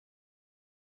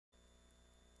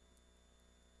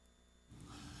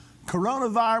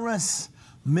Coronavirus,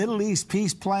 Middle East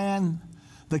peace plan,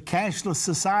 the cashless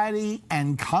society,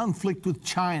 and conflict with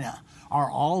China are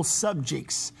all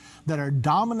subjects that are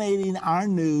dominating our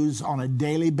news on a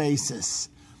daily basis.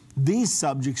 These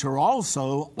subjects are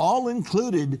also all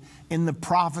included in the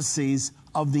prophecies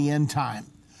of the end time.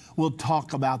 We'll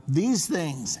talk about these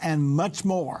things and much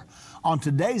more on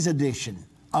today's edition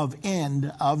of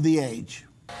End of the Age.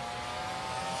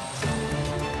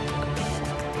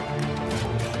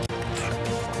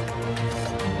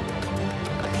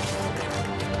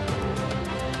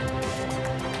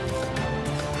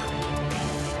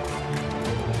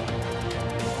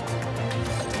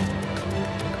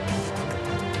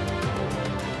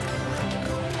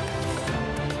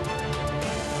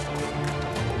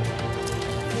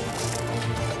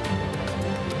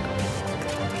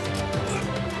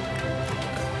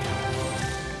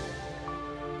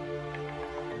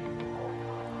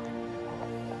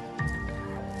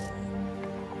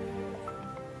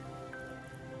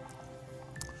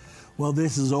 Well,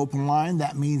 this is Open Line.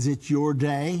 That means it's your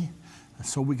day,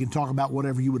 so we can talk about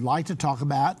whatever you would like to talk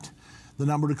about. The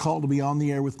number to call to be on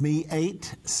the air with me,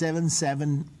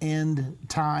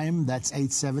 877-END-TIME. That's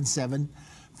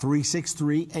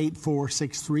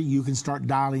 877-363-8463. You can start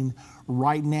dialing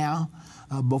right now.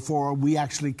 Before we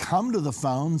actually come to the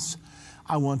phones,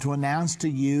 I want to announce to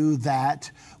you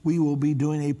that we will be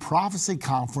doing a prophecy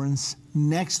conference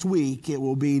next week. It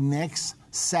will be next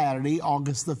Saturday,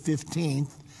 August the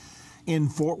 15th. In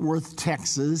Fort Worth,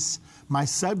 Texas. My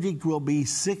subject will be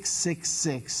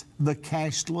 666, the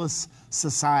cashless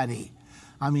society.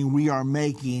 I mean, we are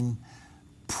making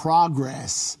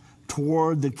progress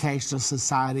toward the cashless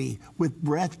society with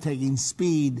breathtaking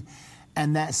speed,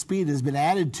 and that speed has been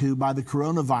added to by the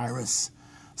coronavirus.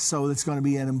 So it's going to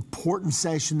be an important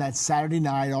session. That's Saturday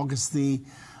night, August the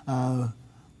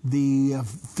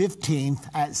 15th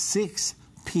at 6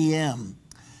 p.m.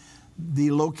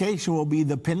 The location will be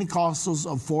the Pentecostals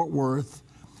of Fort Worth,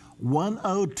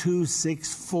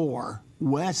 10264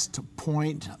 West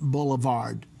Point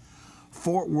Boulevard,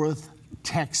 Fort Worth,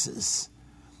 Texas.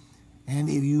 And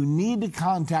if you need to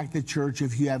contact the church,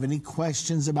 if you have any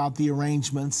questions about the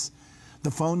arrangements, the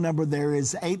phone number there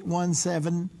is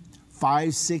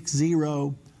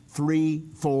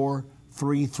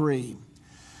 817-560-3433.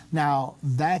 Now,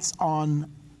 that's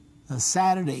on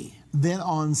Saturday. Then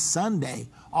on Sunday,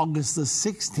 August the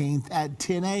 16th at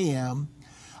 10 a.m.,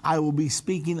 I will be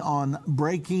speaking on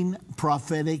breaking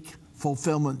prophetic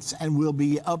fulfillments, and we'll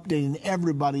be updating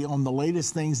everybody on the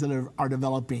latest things that are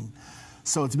developing.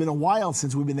 So it's been a while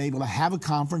since we've been able to have a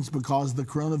conference because of the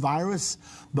coronavirus,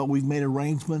 but we've made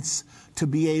arrangements to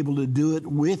be able to do it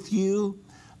with you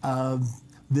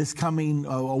this coming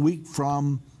a week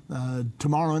from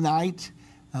tomorrow night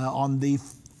on the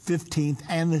 15th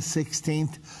and the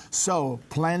 16th. So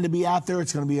plan to be out there.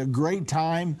 It's going to be a great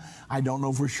time. I don't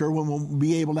know for sure when we'll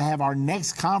be able to have our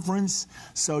next conference,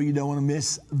 so you don't want to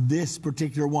miss this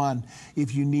particular one.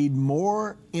 If you need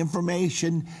more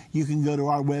information, you can go to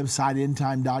our website,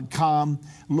 endtime.com,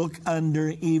 look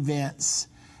under events,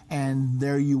 and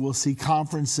there you will see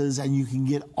conferences, and you can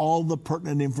get all the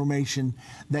pertinent information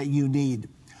that you need.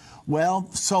 Well,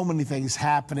 so many things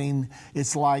happening.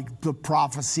 It's like the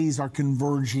prophecies are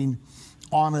converging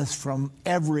on us from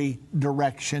every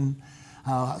direction.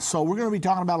 So we're going to be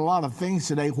talking about a lot of things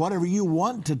today, whatever you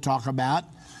want to talk about.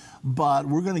 But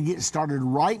we're going to get started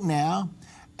right now.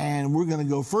 And we're going to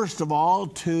go, first of all,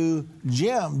 to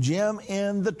Jim. Jim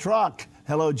in the truck.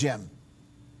 Hello, Jim.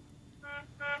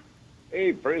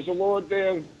 Hey, praise the Lord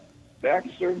there,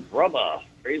 Baxter, brother.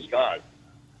 Praise God.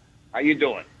 How you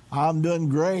doing? I'm doing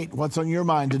great. What's on your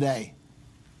mind today?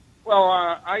 Well,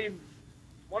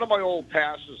 one of my old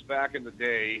pastors back in the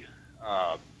day,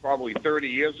 probably 30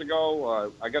 years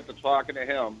ago, I got to talking to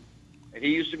him, and he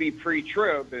used to be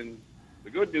pre-trib, and the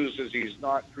good news is he's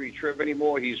not pre-trib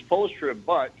anymore. He's post-trib,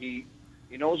 but he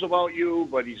knows about you,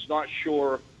 but he's not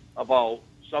sure about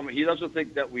some. He doesn't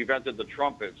think that we've entered the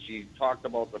trumpets. He talked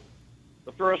about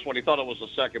the first one. He thought it was the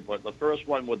second, but the first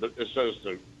one with it says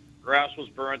the grass was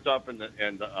burnt up and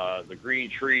the green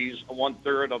trees,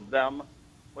 1/3 of them.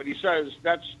 But he says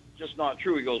that's just not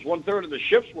true. He goes, 1/3 of the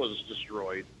ships was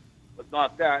destroyed, but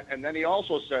not that. And then he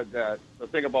also said that the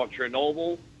thing about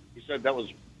Chernobyl, he said that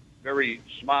was very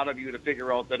smart of you to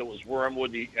figure out that it was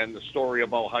wormwood, and the story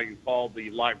about how you called the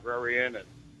librarian and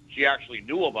she actually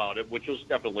knew about it, which was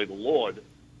definitely the Lord.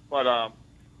 But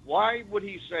why would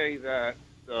he say that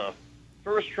the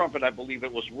first trumpet, I believe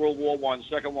it was World War I,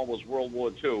 second one was World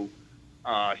War II.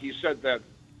 He said that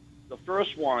the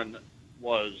first one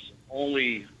was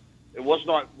only, it was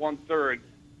not 1/3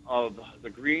 of the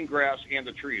green grass and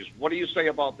the trees. What do you say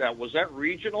about that? Was that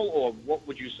regional, or what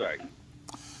would you say?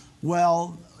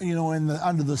 Well, you know,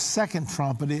 under the second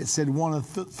trumpet, it said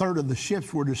third of the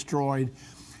ships were destroyed,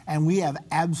 and we have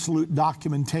absolute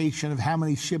documentation of how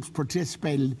many ships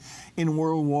participated in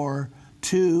World War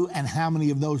II and how many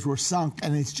of those were sunk,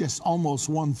 and it's just almost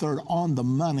 1/3 on the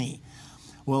money.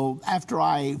 Well, after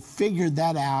I figured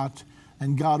that out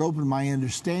and God opened my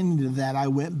understanding to that, I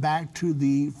went back to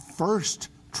the first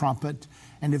trumpet,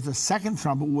 and if the second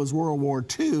trumpet was World War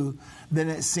II, then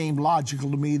it seemed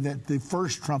logical to me that the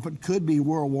first trumpet could be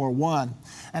World War I.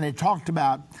 And it talked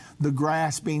about the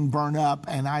grass being burned up,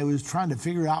 and I was trying to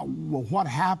figure out, well, what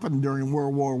happened during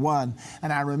World War I.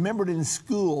 And I remembered in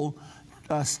school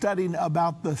studying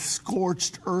about the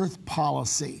scorched earth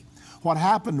policy. What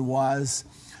happened was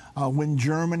when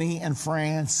Germany and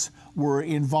France were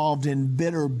involved in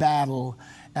bitter battle,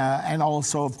 and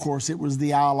also, of course, it was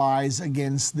the Allies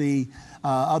against the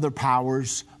other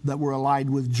powers that were allied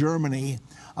with Germany.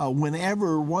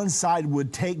 Whenever one side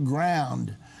would take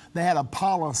ground, they had a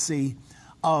policy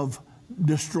of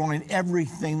destroying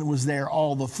everything that was there,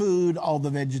 all the food, all the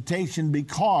vegetation,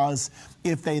 because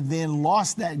if they then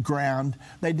lost that ground,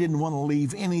 they didn't want to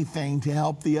leave anything to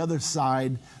help the other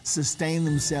side sustain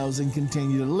themselves and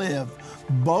continue to live.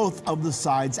 Both of the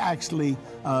sides actually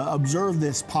observed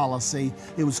this policy.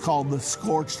 It was called the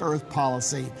scorched earth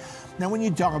policy. Now, when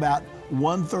you talk about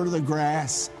 1/3 of the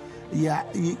grass, yeah,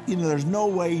 you know, there's no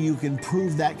way you can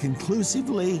prove that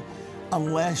conclusively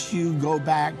unless you go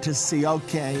back to see,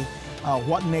 okay,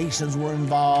 what nations were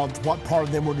involved, what part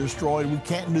of them were destroyed. We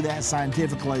can't do that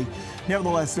scientifically.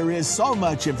 Nevertheless, there is so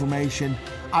much information,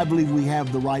 I believe we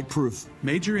have the right proof.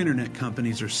 Major internet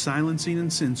companies are silencing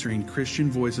and censoring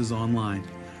Christian voices online.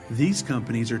 These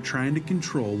companies are trying to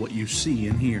control what you see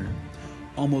and hear.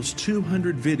 Almost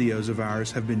 200 videos of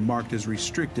ours have been marked as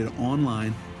restricted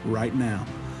online right now.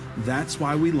 That's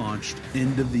why we launched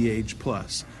End of the Age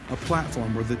Plus, a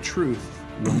platform where the truth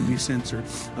won't be censored,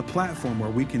 a platform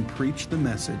where we can preach the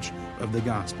message of the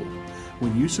gospel.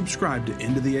 When you subscribe to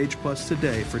End of the Age Plus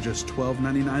today for just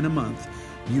 $12.99 a month,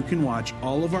 you can watch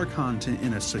all of our content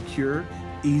in a secure,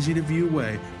 easy-to-view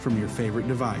way from your favorite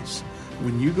device.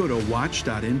 When you go to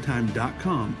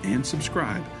watch.endtime.com and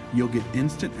subscribe, you'll get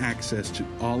instant access to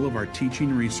all of our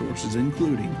teaching resources,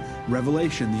 including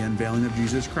Revelation, the Unveiling of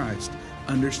Jesus Christ,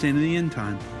 Understanding the End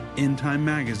Time, End Time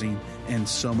Magazine, and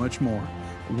so much more.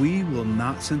 We will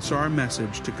not censor our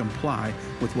message to comply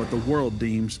with what the world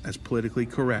deems as politically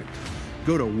correct.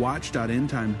 Go to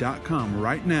watch.endtime.com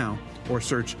right now or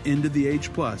search End of the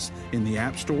Age Plus in the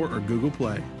App Store or Google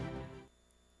Play.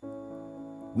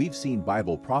 We've seen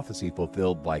Bible prophecy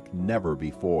fulfilled like never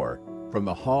before. From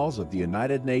the halls of the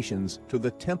United Nations to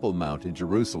the Temple Mount in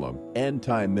Jerusalem, End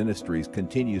Time Ministries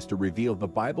continues to reveal the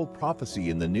Bible prophecy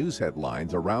in the news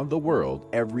headlines around the world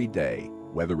every day.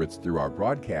 Whether it's through our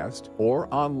broadcast or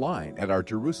online at our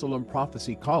Jerusalem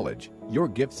Prophecy College, your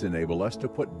gifts enable us to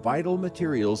put vital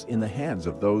materials in the hands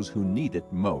of those who need it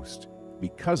most.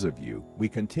 Because of you, we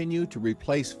continue to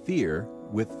replace fear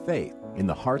with faith in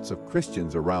the hearts of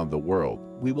Christians around the world.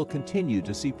 We will continue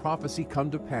to see prophecy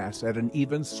come to pass at an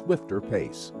even swifter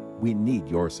pace. We need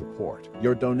your support.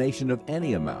 Your donation of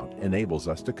any amount enables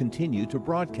us to continue to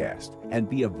broadcast and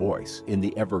be a voice in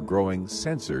the ever-growing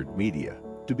censored media.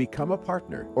 To become a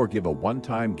partner or give a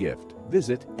one-time gift,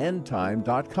 visit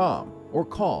endtime.com or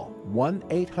call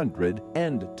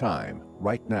 1-800-END-TIME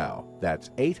right now. That's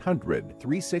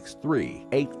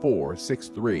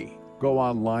 800-363-8463. Go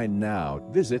online now.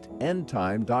 Visit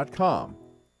endtime.com.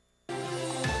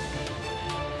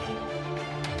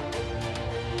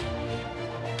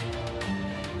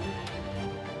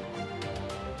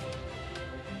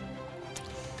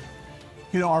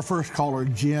 You know, our first caller,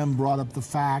 Jim, brought up the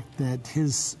fact that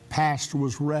his pastor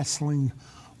was wrestling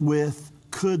with,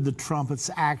 could the trumpets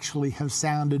actually have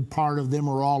sounded, part of them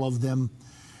or all of them?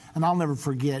 And I'll never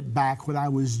forget, back when I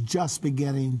was just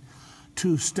beginning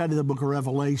to study the book of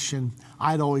Revelation,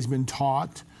 I'd always been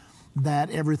taught that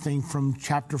everything from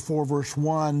chapter 4, verse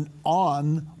 1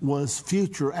 on was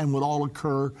future and would all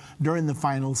occur during the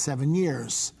final 7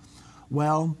 years.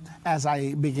 Well, as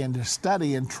I began to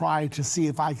study and try to see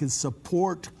if I could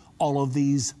support all of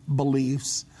these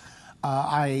beliefs,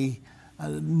 I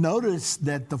noticed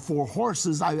that the four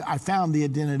horses, I found the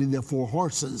identity of the four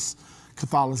horses: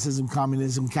 Catholicism,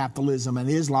 communism, capitalism, and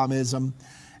Islamism.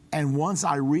 And once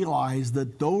I realized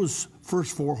that those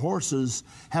first four horses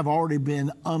have already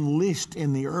been unleashed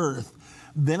in the earth,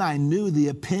 then I knew the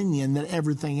opinion that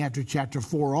everything after chapter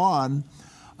 4 on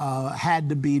had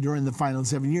to be during the final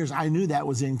 7 years. I knew that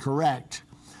was incorrect.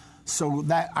 So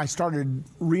that I started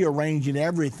rearranging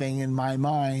everything in my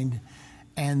mind.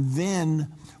 And then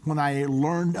when I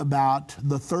learned about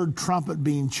the third trumpet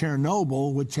being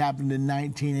Chernobyl, which happened in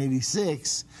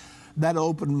 1986, that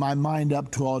opened my mind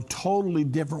up to a totally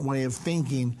different way of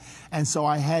thinking. And so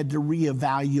I had to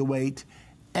reevaluate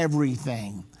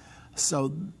everything. So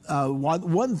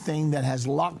one thing that has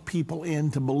locked people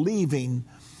into believing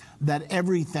that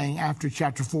everything after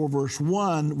chapter 4, verse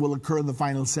 1 will occur in the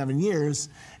final 7 years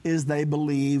is they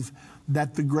believe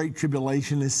that the Great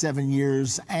Tribulation is 7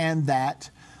 years and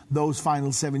that those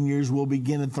final 7 years will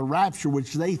begin at the rapture,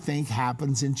 which they think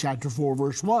happens in chapter 4,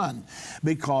 verse 1.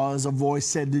 Because a voice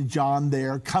said to John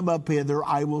there, "Come up hither,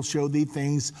 I will show thee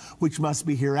things which must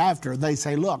be hereafter." They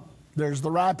say, look, there's the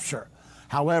rapture.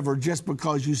 However, just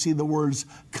because you see the words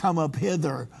 "come up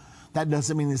hither," that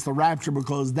doesn't mean it's the rapture,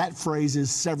 because that phrase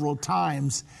is several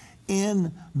times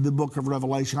in the book of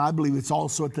Revelation. I believe it's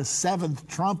also at the seventh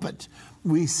trumpet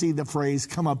we see the phrase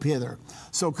 "come up hither."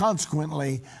 So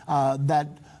consequently,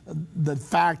 the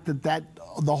fact that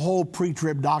the whole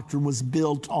pre-trib doctrine was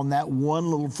built on that one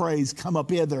little phrase, "come up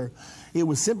hither," it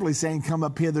was simply saying, "Come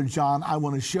up hither, John, I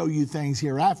want to show you things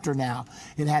hereafter now."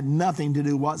 It had nothing to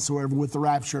do whatsoever with the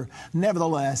rapture.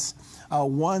 Nevertheless,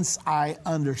 once I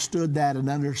understood that and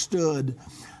understood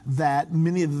that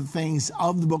many of the things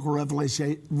of the book of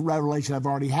Revelation have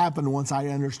already happened, once I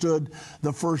understood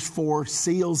the first 4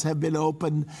 seals have been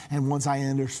opened, and once I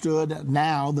understood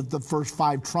now that the first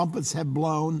 5 trumpets have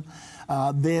blown,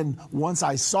 then once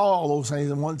I saw all those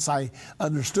things and once I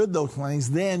understood those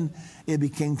things, then it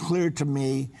became clear to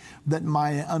me that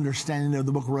my understanding of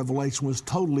the book of Revelation was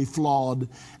totally flawed,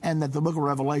 and that the book of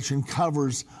Revelation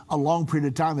covers a long period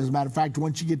of time. As a matter of fact,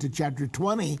 once you get to chapter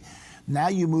 20, now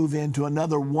you move into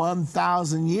another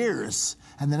 1,000 years.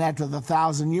 And then after the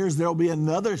 1,000 years, there'll be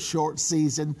another short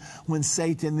season when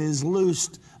Satan is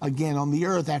loosed again on the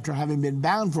earth after having been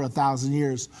bound for 1,000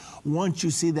 years. Once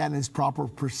you see that in its proper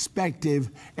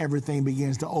perspective, everything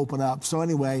begins to open up. So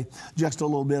anyway, just a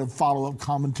little bit of follow-up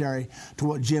commentary to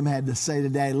what Jim had to say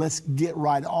today. Let's get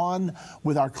right on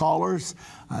with our callers.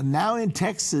 Now in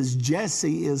Texas,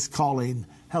 Jesse is calling.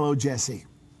 Hello, Jesse.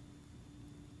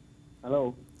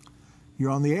 Hello. You're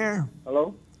on the air.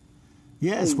 Hello?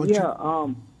 Yes. Hey,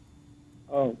 go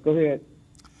ahead.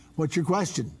 What's your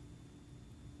question?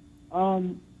 It's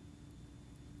kind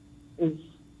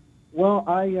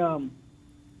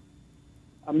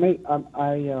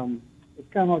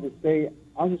of hard to say.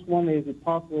 I was just wondering, is it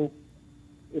possible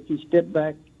if you step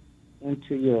back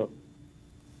into your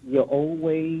old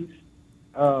ways,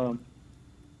 and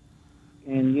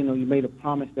you made a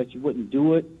promise that you wouldn't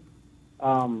do it?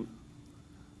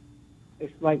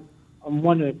 It's like I'm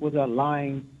wondering if was I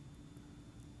lying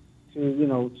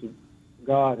to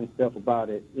God and stuff about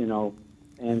it,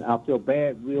 and I feel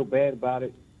real bad about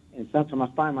it, and sometimes I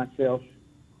find myself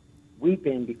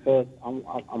weeping because I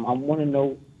want to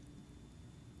know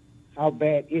how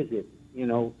bad is it,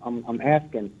 I'm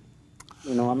asking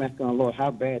the Lord, how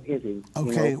bad is it?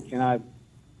 Okay. Can I?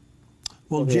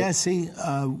 Well, Jesse,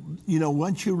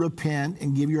 once you repent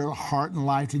and give your heart and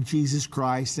life to Jesus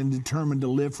Christ and determine to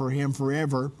live for Him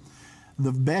forever,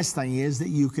 the best thing is that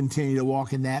you continue to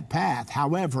walk in that path.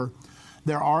 However,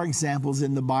 there are examples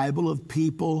in the Bible of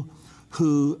people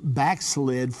who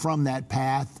backslid from that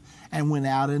path and went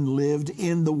out and lived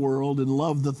in the world and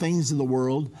loved the things of the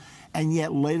world, and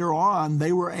yet later on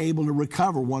they were able to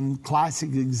recover. One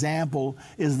classic example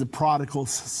is the prodigal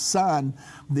son,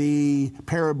 the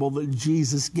parable that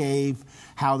Jesus gave,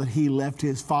 how that he left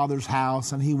his father's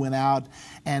house and he went out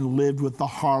and lived with the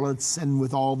harlots and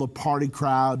with all the party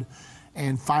crowd,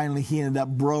 and finally he ended up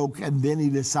broke, and then he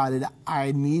decided,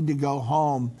 I need to go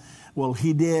home. Well,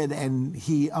 he did, and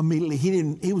he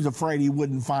was afraid he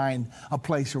wouldn't find a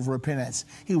place of repentance.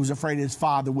 He was afraid his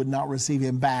father would not receive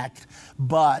him back.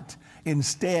 But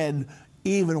instead,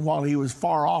 even while he was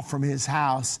far off from his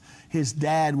house, his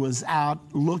dad was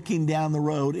out looking down the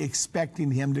road,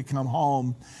 expecting him to come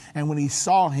home. And when he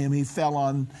saw him, he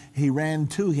ran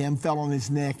to him, fell on his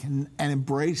neck, and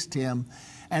embraced him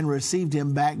and received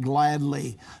him back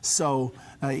gladly. So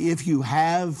if you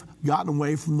have gotten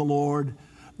away from the Lord,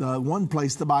 one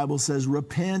place the Bible says,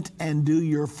 repent and do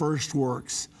your first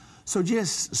works. So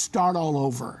just start all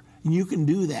over. And you can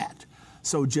do that.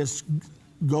 So just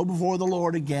go before the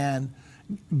Lord again,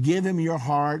 give Him your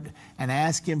heart and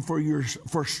ask Him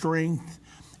for strength.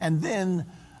 And then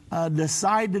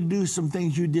decide to do some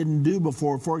things you didn't do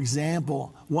before. For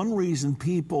example, one reason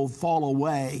people fall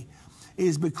away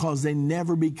is because they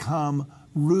never become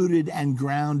rooted and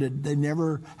grounded. They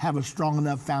never have a strong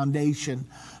enough foundation.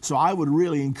 So I would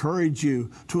really encourage you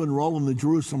to enroll in the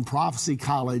Jerusalem Prophecy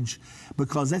College,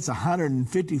 because that's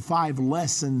 155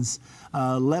 lessons,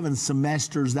 11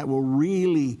 semesters that will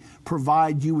really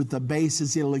provide you with the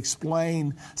basis. It'll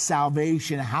explain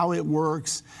salvation, how it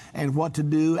works, and what to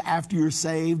do after you're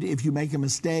saved. If you make a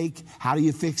mistake, how do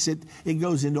you fix it? It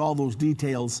goes into all those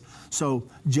details. So,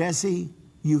 Jesse,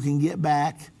 you can get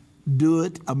back, do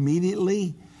it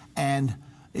immediately, and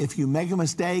if you make a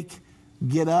mistake,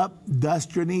 get up,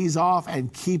 dust your knees off,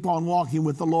 and keep on walking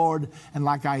with the Lord. And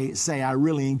like I say, I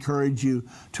really encourage you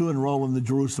to enroll in the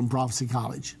Jerusalem Prophecy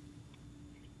College.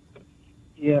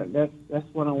 Yeah, that's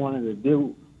what I wanted to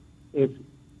do.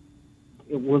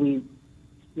 Will he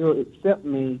still accept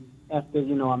me after,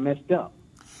 I messed up?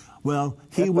 Well,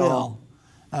 he will.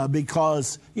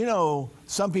 Because,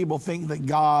 some people think that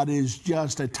God is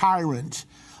just a tyrant.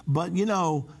 But,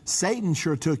 Satan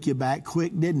sure took you back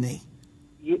quick, didn't he?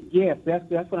 Yes, that's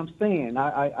what I'm saying.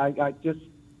 I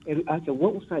said,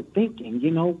 what was I thinking?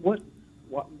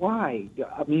 Why?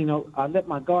 I mean, I let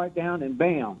my guard down and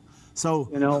bam. So,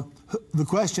 the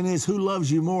question is, who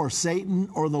loves you more, Satan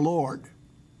or the Lord?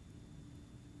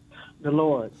 The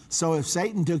Lord. So if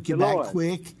Satan took you back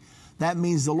quick, that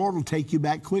means the Lord will take you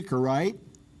back quicker, right?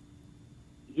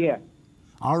 Yes.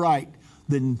 All right.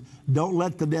 Then don't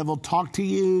let the devil talk to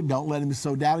you. Don't let him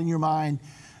sow doubt in your mind.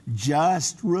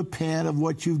 Just repent of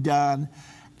what you've done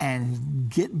and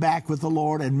get back with the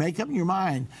Lord, and make up your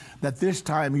mind that this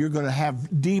time you're going to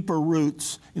have deeper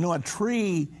roots. A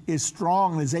tree is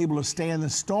strong and is able to stand the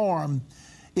storm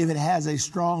if it has a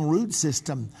strong root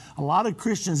system. A lot of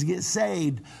Christians get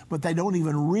saved, but they don't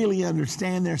even really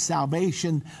understand their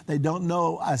salvation. They don't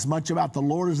know as much about the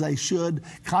Lord as they should.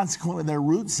 Consequently, their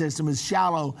root system is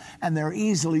shallow and they're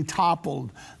easily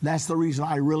toppled. That's the reason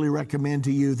I really recommend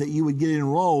to you that you would get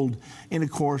enrolled in a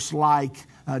course like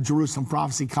Jerusalem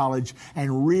Prophecy College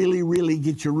and really, really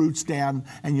get your roots down,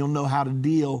 and you'll know how to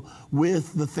deal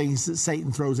with the things that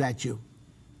Satan throws at you.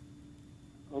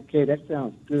 Okay, that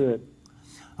sounds good.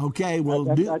 Okay, well,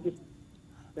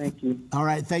 thank you. All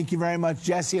right, thank you very much,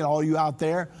 Jesse, and all you out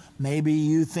there. Maybe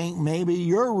you think maybe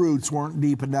your roots weren't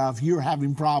deep enough. You're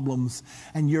having problems,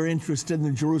 and you're interested in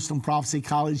the Jerusalem Prophecy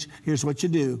College. Here's what you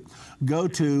do. Go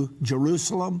to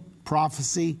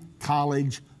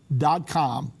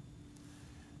JerusalemProphecyCollege.com.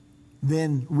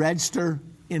 Then register,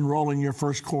 enroll in your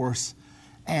first course,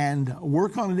 and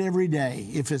work on it every day.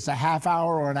 If it's a half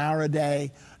hour or an hour a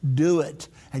day, do it.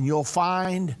 And you'll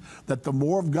find that the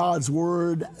more of God's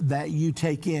Word that you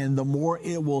take in, the more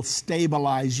it will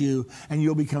stabilize you, and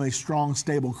you'll become a strong,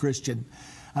 stable Christian.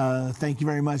 Thank you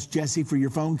very much, Jesse, for your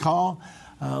phone call.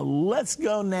 Let's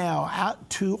go now out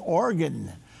to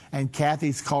Oregon. And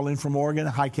Kathy's calling from Oregon.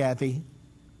 Hi, Kathy.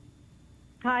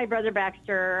 Hi, Brother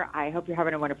Baxter. I hope you're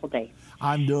having a wonderful day.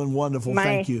 I'm doing wonderful.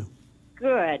 Thank you.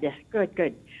 Good.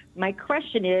 My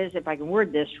question is, if I can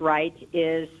word this right,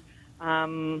 is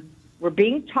we're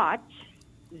being taught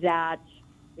that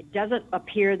it doesn't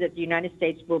appear that the United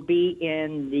States will be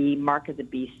in the Mark of the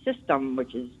Beast system,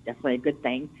 which is definitely a good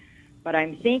thing. But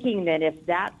I'm thinking that if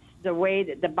that's the way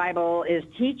that the Bible is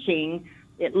teaching,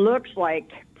 it looks like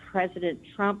President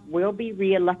Trump will be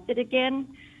reelected again,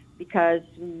 because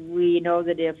we know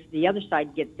that if the other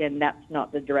side gets in, that's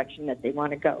not the direction that they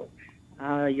want to go.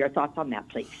 Your thoughts on that,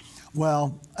 please?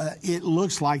 Well, it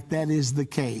looks like that is the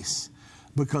case,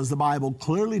 because the Bible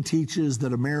clearly teaches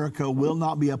that America will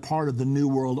not be a part of the New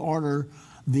World Order,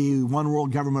 the one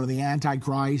world government of the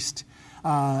Antichrist,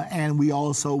 and we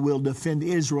also will defend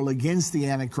Israel against the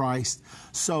Antichrist.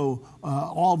 So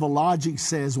all the logic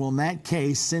says, well, in that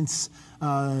case, since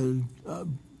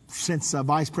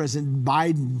Vice President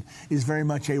Biden is very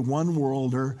much a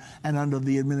one-worlder, and under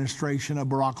the administration of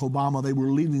Barack Obama, they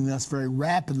were leading us very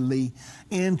rapidly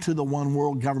into the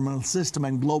one-world governmental system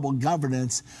and global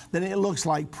governance, then it looks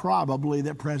like probably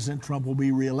that President Trump will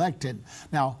be reelected.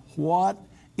 Now, what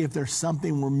if there's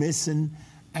something we're missing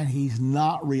and he's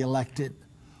not reelected?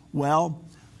 Well,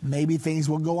 maybe things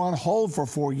will go on hold for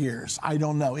 4 years. I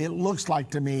don't know. It looks like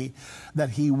to me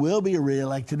that he will be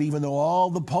reelected, even though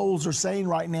all the polls are saying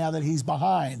right now that he's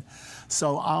behind.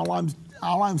 So all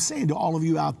I'm saying to all of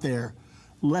you out there,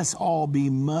 let's all be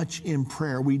much in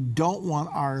prayer. We don't want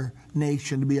our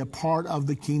nation to be a part of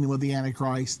the kingdom of the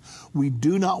Antichrist. We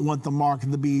do not want the mark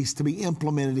of the beast to be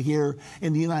implemented here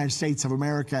in the United States of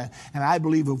America. And I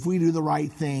believe if we do the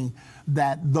right thing,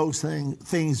 that those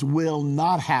things will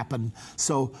not happen.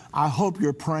 So I hope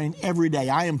you're praying every day.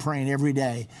 I am praying every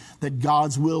day that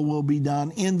God's will be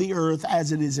done in the earth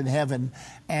as it is in heaven.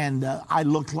 And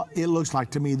it looks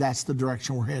like to me that's the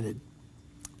direction we're headed.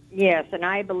 Yes, and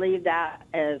I believe that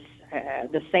as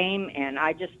the same, and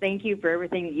I just thank you for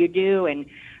everything that you do. And,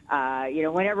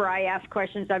 whenever I ask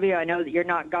questions of you, I know that you're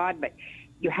not God, but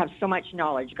you have so much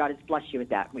knowledge. God has blessed you with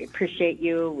that. We appreciate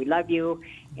you. We love you.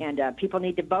 And people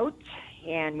need to vote,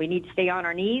 and we need to stay on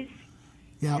our knees.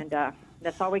 Yeah. And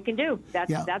that's all we can do.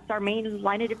 That's our main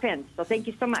line of defense. So thank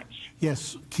you so much.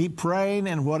 Yes, keep praying,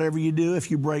 and whatever you do, if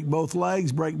you break both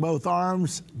legs, break both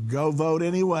arms, go vote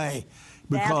anyway.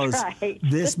 Because that's right.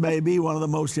 This may be one of the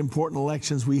most important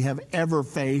elections we have ever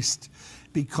faced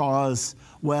because,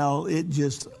 well, it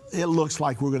looks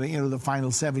like we're going to enter the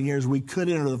final 7 years. We could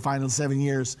enter the final 7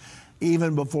 years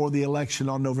even before the election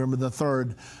on November the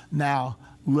 3rd. Now,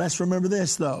 let's remember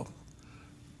this, though.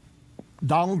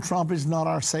 Donald Trump is not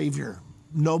our savior.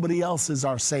 Nobody else is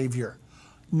our savior.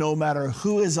 No matter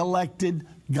who is elected,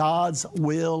 God's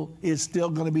will is still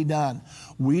going to be done.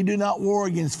 We do not war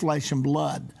against flesh and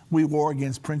blood. We war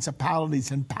against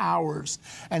principalities and powers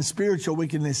and spiritual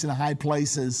wickedness in high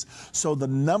places. So the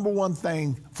number one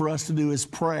thing for us to do is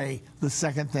pray. The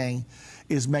second thing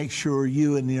is make sure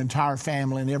you and the entire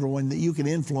family and everyone that you can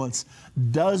influence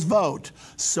does vote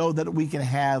so that we can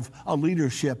have a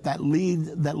leadership that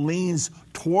leans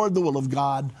toward the will of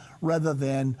God rather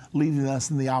than leading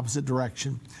us in the opposite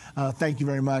direction. Thank you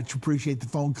very much. Appreciate the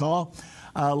phone call.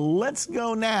 Let's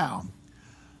go now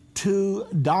to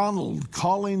Donald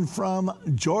calling from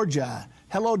Georgia.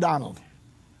 Hello, Donald.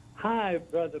 Hi,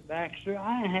 Brother Baxter.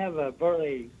 I have a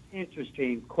very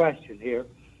interesting question here.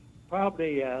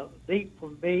 Probably deep for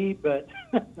me, but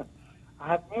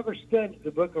I've never studied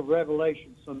the book of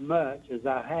Revelation so much as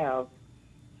I have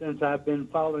since I've been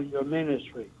following your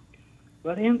ministry.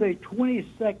 But in the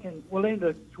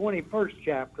 21st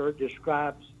chapter, it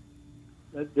describes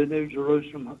the New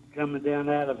Jerusalem coming down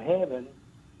out of heaven.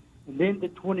 And then the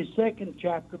 22nd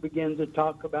chapter begins to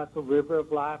talk about the river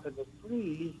of life and the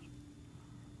trees.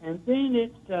 And then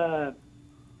it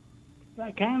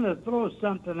kind of throws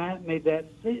something at me that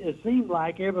it seemed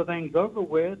like everything's over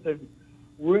with and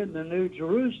we're in the New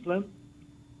Jerusalem.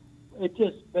 It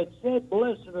said,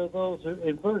 blessed are those who,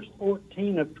 in verse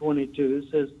 14 of 22, it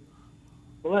says,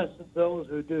 blessed are those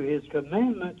who do his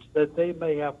commandments, that they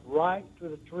may have right to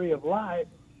the tree of life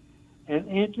and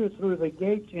enter through the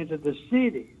gates into the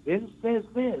city. Then it says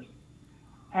this,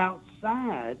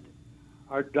 outside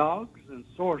are dogs and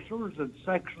sorcerers and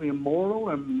sexually immoral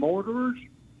and murderers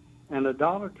and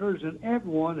idolaters and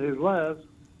everyone who loves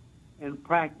and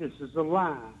practices a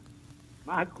lie.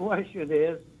 My question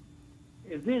is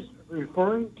this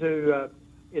referring to,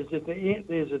 is it the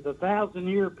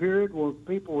 1,000-year period where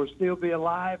people will still be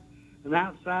alive and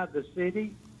outside the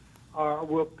city? Or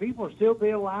will people still be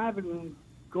alive and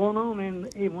going on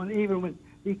even when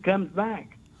he comes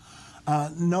back?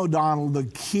 No, Donald, the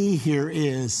key here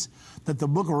is that the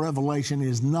book of Revelation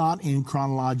is not in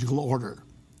chronological order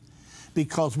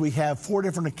because we have 4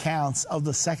 different accounts of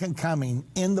the second coming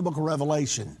in the book of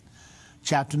Revelation.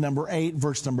 Chapter number 8,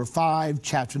 verse number 5,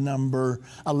 chapter number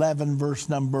 11, verse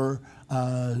number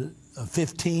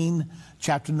 15,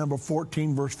 chapter number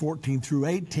 14, verse 14 through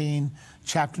 18,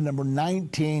 chapter number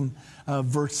 19,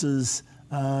 verses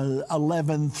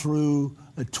 11 through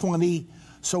 20.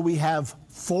 So we have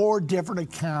 4 different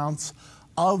accounts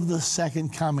of the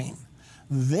second coming.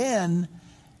 Then,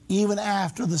 even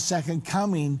after the second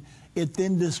coming, it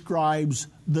then describes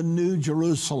the New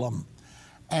Jerusalem.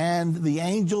 And the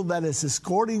angel that is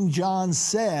escorting John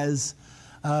says,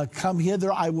 come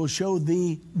hither, I will show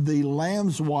thee the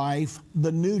Lamb's wife,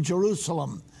 the New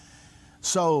Jerusalem.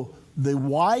 So the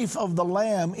wife of the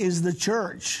Lamb is the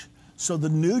church. So the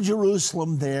New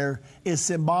Jerusalem there is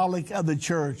symbolic of the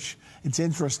church. It's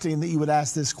interesting that you would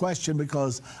ask this question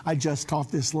because I just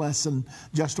taught this lesson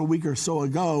just a week or so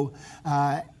ago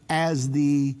as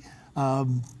the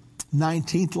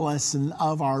 19th lesson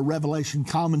of our Revelation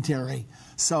commentary.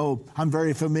 So I'm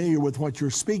very familiar with what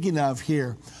you're speaking of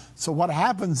here. So what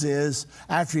happens is,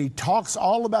 after he talks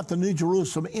all about the New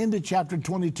Jerusalem into chapter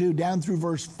 22 down through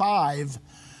verse 5,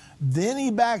 then he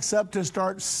backs up to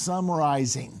start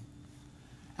summarizing.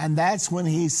 And that's when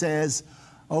he says,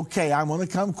 okay, I'm going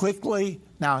to come quickly.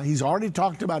 Now, he's already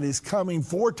talked about his coming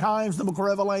 4 times in the book of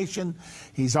Revelation.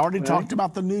 He's already talked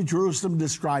about the New Jerusalem,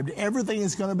 described everything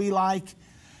it's going to be like.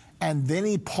 And then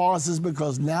he pauses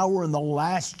because now we're in the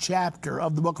last chapter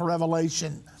of the book of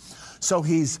Revelation. So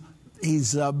he's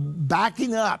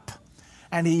backing up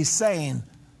and he's saying,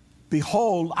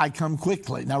 behold, I come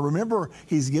quickly. Now remember,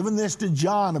 he's given this to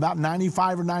John about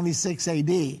 95 or 96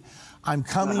 AD. I'm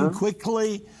coming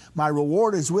quickly, My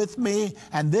reward is with me,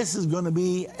 and this is going to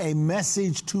be a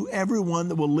message to everyone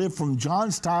that will live from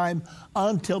John's time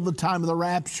until the time of the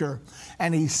rapture.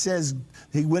 And he says,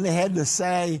 he went ahead to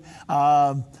say,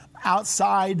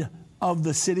 outside of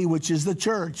the city, which is the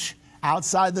church,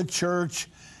 outside the church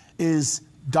is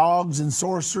dogs and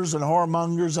sorcerers and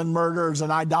whoremongers and murderers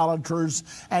and idolaters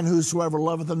and whosoever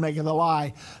loveth and maketh a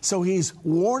lie. So he's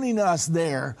warning us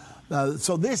there.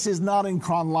 So this is not in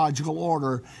chronological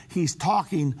order. He's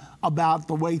talking about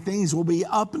the way things will be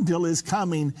up until his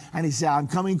coming. And he said, I'm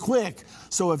coming quick.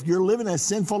 So if you're living a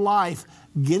sinful life,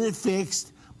 get it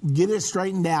fixed, get it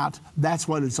straightened out. That's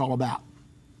what it's all about.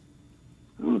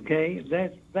 Okay,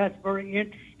 that's very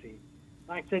interesting.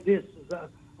 Like I said, this is a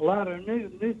lot of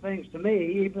new things to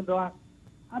me, even though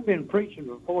I've been preaching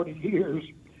for 40 years,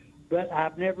 but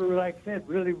I've never, like I said,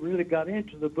 really got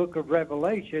into the book of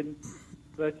Revelation.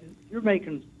 But you're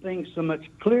making things so much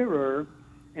clearer,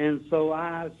 and so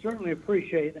I certainly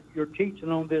appreciate your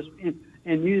teaching on this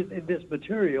and using this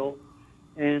material,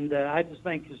 and I just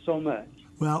thank you so much.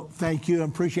 Well, thank you. I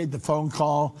appreciate the phone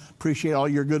call. Appreciate all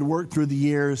your good work through the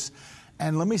years.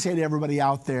 And let me say to everybody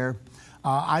out there,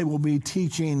 I will be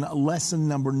teaching lesson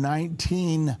number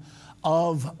 19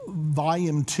 of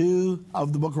volume 2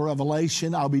 of the book of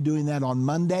Revelation. I'll be doing that on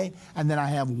Monday, and then I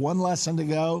have one lesson to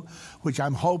go, which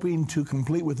I'm hoping to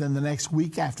complete within the next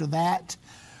week after that.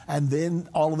 And then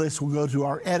all of this will go to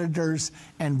our editors.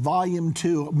 And volume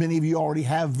 2, many of you already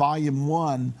have volume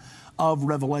 1 of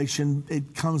Revelation.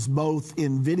 It comes both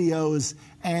in videos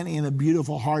and in a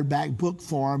beautiful hardback book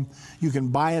form. You can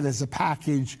buy it as a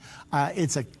package.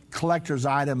 It's a collector's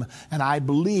item, and I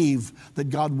believe that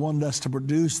God wanted us to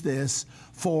produce this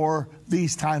for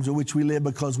these times in which we live,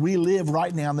 because we live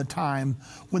right now in the time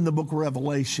when the book of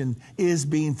Revelation is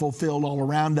being fulfilled all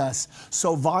around us.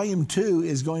 So volume 2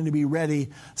 is going to be ready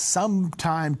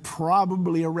sometime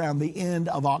probably around the end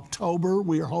of October,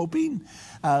 we are hoping,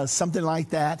 something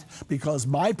like that, because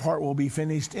my part will be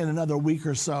finished in another week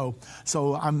or so.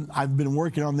 So I've been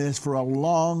working on this for a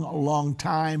long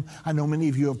time. I know many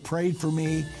of you have prayed for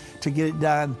me to get it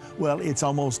done. Well, it's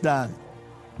almost done.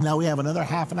 Now we have another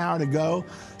half an hour to go.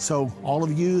 So all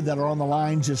of you that are on the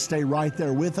line, just stay right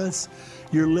there with us.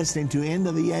 You're listening to End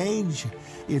of the Age.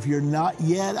 If you're not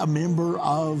yet a member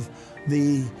of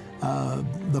the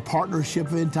partnership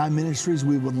of Endtime Ministries,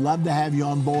 we would love to have you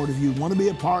on board. If you want to be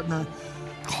a partner,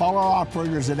 call our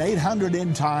operators at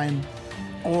 800-ENDTIME,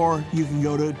 or you can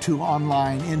go to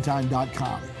online,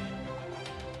 endtime.com.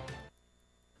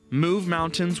 Move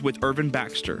Mountains with Irvin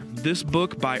Baxter. This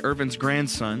book by Irvin's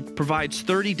grandson provides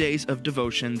 30 days of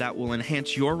devotion that will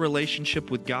enhance your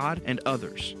relationship with God and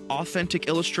others. Authentic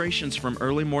illustrations from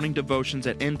early morning devotions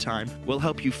at Endtime will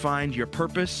help you find your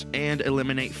purpose and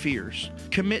eliminate fears.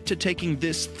 Commit to taking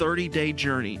this 30-day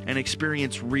journey and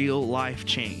experience real life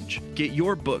change. Get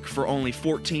your book for only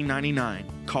 $14.99.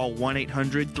 Call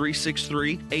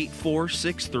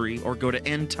 1-800-363-8463 or go to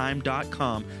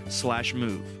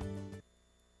endtime.com/move.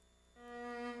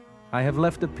 I have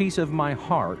left a piece of my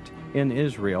heart in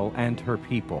Israel and her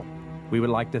people. We would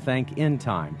like to thank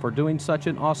Endtime for doing such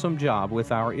an awesome job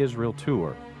with our Israel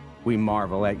tour. We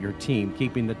marvel at your team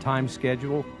keeping the time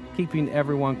schedule, keeping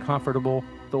everyone comfortable,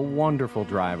 the wonderful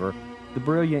driver, the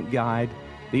brilliant guide,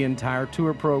 the entire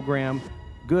tour program,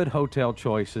 good hotel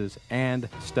choices, and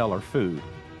stellar food.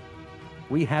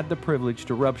 We had the privilege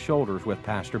to rub shoulders with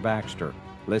Pastor Baxter,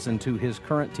 listen to his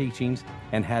current teachings,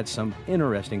 and had some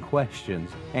interesting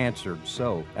questions answered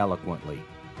so eloquently.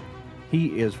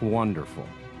 He is wonderful.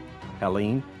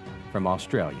 Helene from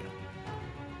Australia.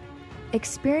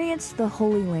 Experience the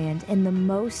Holy Land in the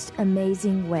most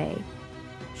amazing way.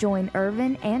 Join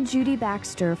Irvin and Judy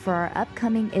Baxter for our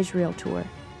upcoming Israel tour.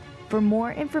 For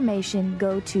more information,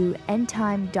 go to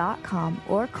endtime.com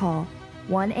or call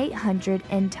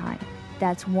 1-800-ENDTIME.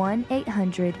 That's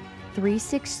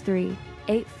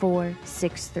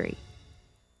 1-800-363-8463.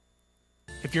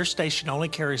 If your station only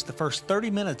carries the first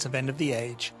 30 minutes of End of the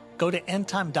Age, go to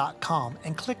endtime.com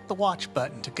and click the watch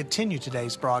button to continue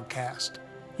today's broadcast.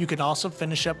 You can also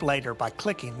finish up later by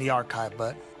clicking the archive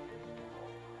button.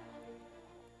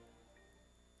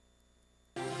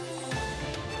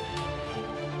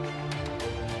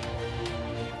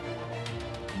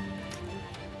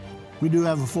 We do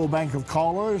have a full bank of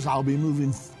callers. I'll be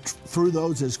moving through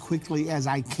those as quickly as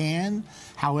I can.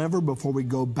 However, before we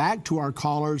go back to our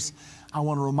callers, I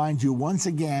want to remind you once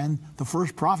again, the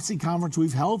first prophecy conference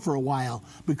we've held for a while.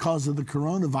 Because of the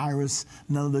coronavirus,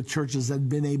 none of the churches had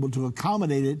been able to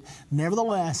accommodate it.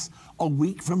 Nevertheless, a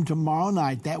week from tomorrow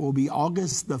night, that will be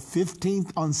August the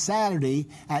 15th on Saturday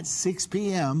at 6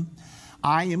 p.m.,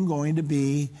 I am going to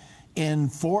be in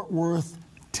Fort Worth,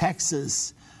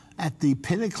 Texas, at the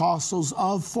Pentecostals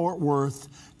of Fort Worth,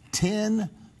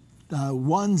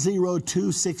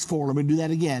 10264. Let me do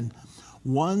that again.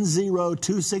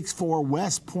 10264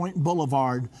 West Point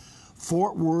Boulevard,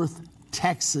 Fort Worth,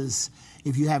 Texas.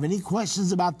 If you have any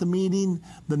questions about the meeting,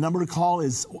 the number to call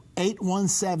is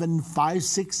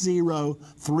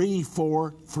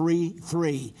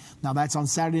 817-560-3433. Now that's on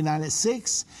Saturday night at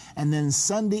 6, and then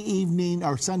Sunday evening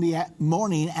or Sunday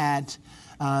morning at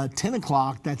 10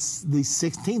 o'clock, that's the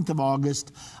 16th of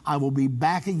August, I will be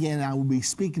back again. I will be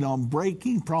speaking on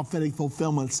breaking prophetic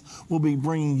fulfillments. We'll be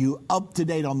bringing you up to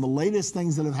date on the latest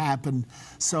things that have happened.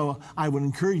 So I would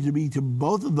encourage you to be to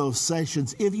both of those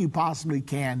sessions if you possibly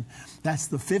can. That's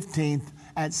the 15th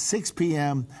at 6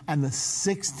 p.m. and the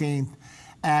 16th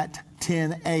at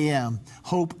 10 a.m.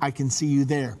 Hope I can see you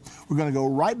there. We're going to go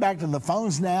right back to the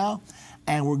phones now.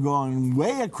 And we're going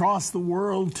way across the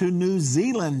world to New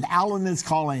Zealand. Alan is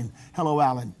calling. Hello,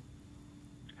 Alan.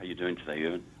 How you doing today,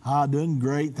 Irvin? Doing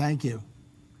great, thank you.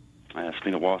 It's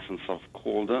been a while since I've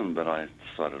called in, but I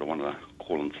decided I wanted to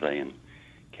call in today and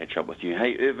catch up with you.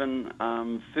 Hey, Irvin,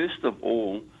 first of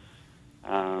all,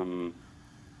 our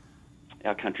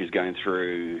country's going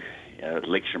through an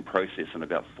election process in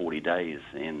about 40 days,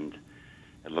 and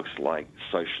it looks like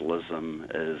socialism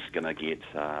is going to get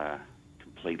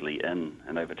completely in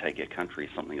and overtake our country.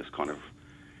 Something that's kind of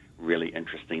really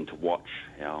interesting to watch,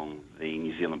 how the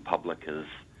New Zealand public is,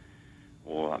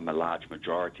 or a large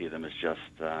majority of them is just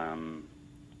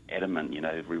adamant, you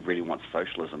know, we really want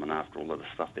socialism, and after all of the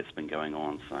stuff that's been going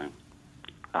on. So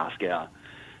ask our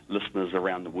listeners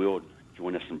around the world,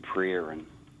 join us in prayer and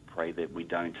pray that we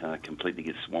don't completely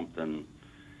get swamped in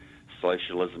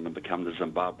socialism and become the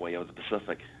Zimbabwe of the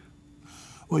Pacific.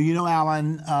 Well, you know,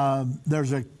 Alan,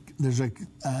 there's an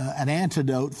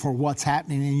antidote for what's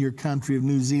happening in your country of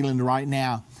New Zealand right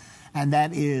now, and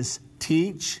that is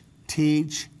teach,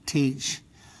 teach, teach.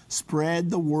 Spread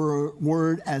the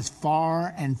word as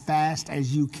far and fast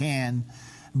as you can,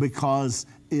 because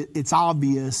it's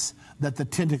obvious that the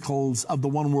tentacles of the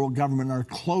one world government are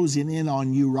closing in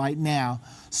on you right now.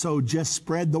 So just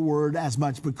spread the word as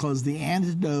much, because the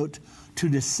antidote to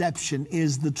deception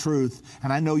is the truth.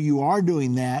 And I know you are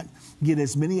doing that. Get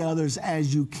as many others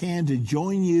as you can to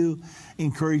join you.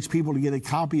 Encourage people to get a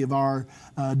copy of our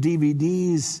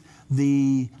DVDs,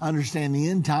 the Understanding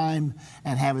End Time,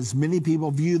 and have as many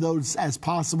people view those as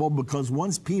possible, because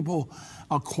once people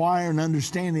acquire an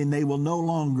understanding, they will no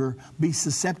longer be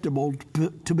susceptible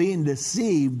to being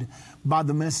deceived by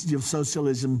the message of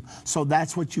socialism. So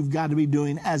that's what you've got to be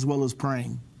doing, as well as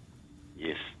praying.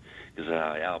 Yes, because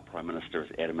our Prime Minister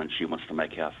is adamant. She wants to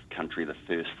make our country the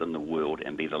first in the world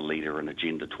and be the leader in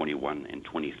Agenda 21 and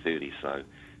 2030. So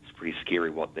it's pretty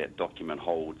scary what that document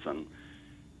holds, and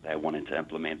they're wanting to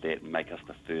implement that and make us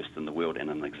the first in the world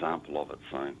and an example of it.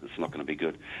 So it's not going to be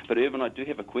good. But Irvin, I do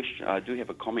have a question. I do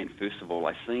have a comment. First of all,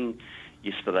 I seen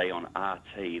yesterday on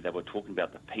RT, they were talking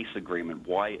about the peace agreement,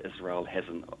 why Israel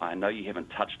hasn't, I know you haven't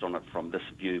touched on it from this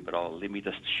view, but let me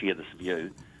just share this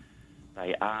view.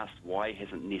 They asked, why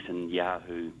hasn't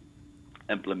Netanyahu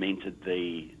implemented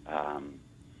the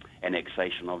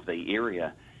annexation of the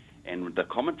area? And the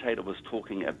commentator was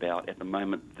talking about, at the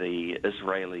moment, the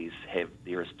Israelis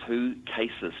there is 2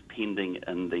 cases pending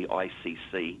in the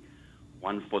ICC,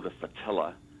 one for the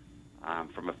flotilla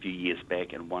from a few years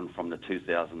back, and one from the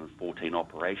 2014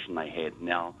 operation they had.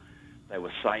 Now, they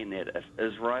were saying that if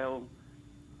Israel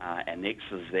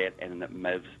annexes that and it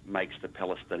makes the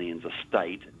Palestinians a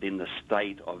state, then the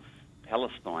state of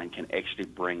Palestine can actually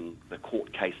bring the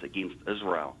court case against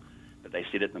Israel. But they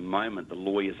said at the moment the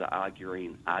lawyers are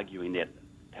arguing that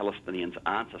Palestinians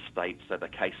aren't a state, so the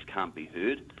case can't be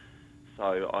heard.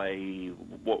 So I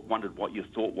wondered what your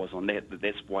thought was on that. But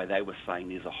that's why they were saying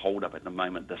there's a hold-up at the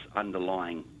moment. This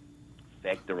underlying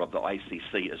factor of the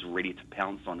ICC is ready to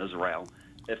pounce on Israel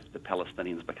if the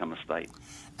Palestinians become a state.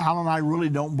 Alan, I really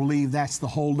don't believe that's the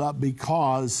hold-up,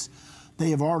 because they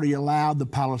have already allowed the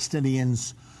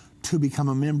Palestinians to become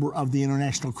a member of the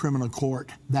International Criminal Court.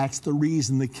 That's the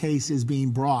reason the case is being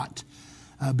brought,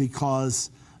 because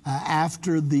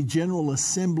after the General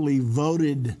Assembly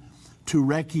voted to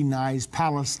recognize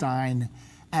Palestine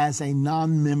as a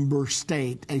non-member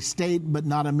state, a state but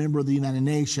not a member of the United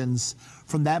Nations,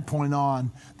 from that point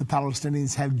on, the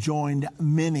Palestinians have joined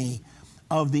many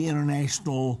of the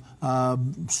international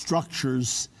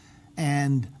structures,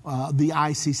 and the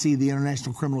ICC, the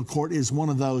International Criminal Court, is one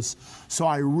of those. So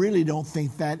I really don't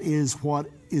think that is what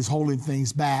is holding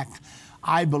things back.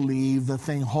 I believe the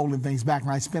thing holding things back,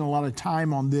 and I spent a lot of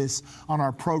time on this on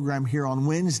our program here on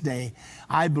Wednesday,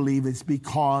 I believe it's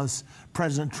because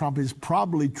President Trump is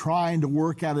probably trying to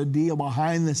work out a deal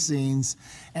behind the scenes.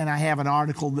 And I have an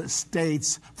article that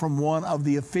states from one of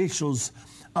the officials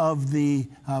of the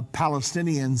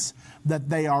Palestinians that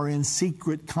they are in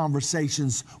secret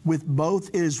conversations with both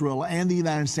Israel and the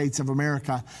United States of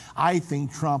America. I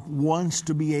think Trump wants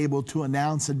to be able to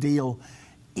announce a deal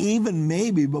even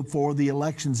maybe before the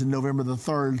elections in November the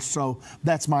 3rd. So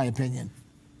that's my opinion.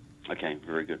 Okay,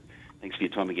 very good. Thanks for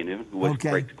your time again, Irvin. Always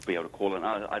great to be able to call in.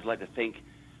 I'd like to thank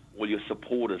all your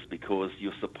supporters, because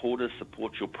your supporters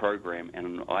support your program,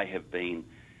 and I have been,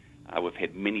 we've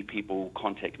had many people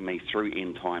contact me through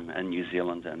Endtime in New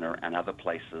Zealand and other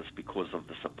places because of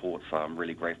the support, so I'm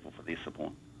really grateful for their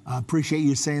support. I appreciate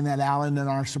you saying that, Alan, and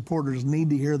our supporters need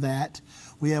to hear that.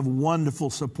 We have wonderful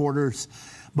supporters,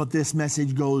 but this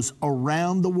message goes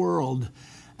around the world,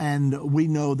 and we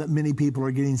know that many people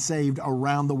are getting saved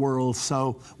around the world.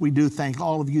 So we do thank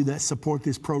all of you that support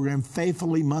this program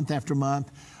faithfully month after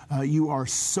month. You are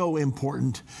so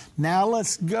important. Now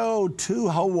let's go to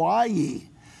Hawaii.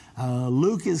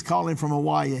 Luke is calling from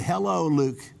Hawaii. Hello,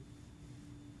 Luke.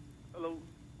 Hello.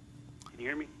 Can you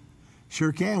hear me?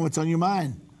 Sure can. What's on your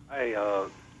mind? Hi.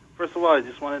 First of all, I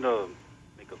just wanted to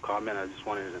make a comment. I just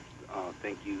wanted to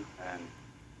thank you and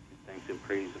give thanks and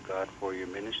praise to God for your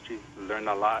ministry. I learned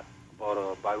a lot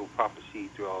about Bible prophecy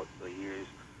throughout the years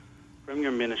from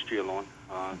your ministry alone.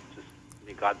 Just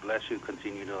may God bless you.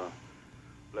 Continue to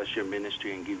bless your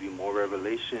ministry and give you more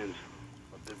revelations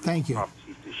of biblical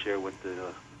prophecies to share with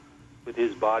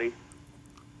His body.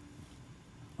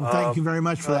 Well, thank you very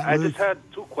much for that, I Luke. just had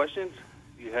two questions.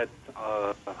 You had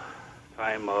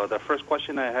time. The first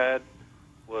question I had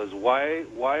was why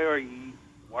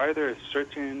are there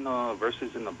certain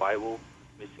verses in the Bible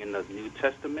missing in the New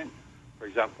Testament? For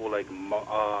example, like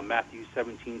Matthew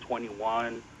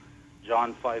 17:21,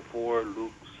 John 5:4,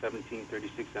 Luke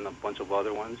 17:36, and a bunch of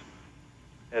other ones.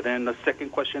 And then the second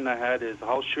question I had is,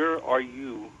 how sure are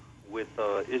you with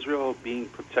Israel being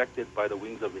protected by the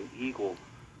wings of an eagle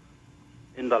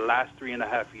in the last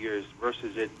 3.5 years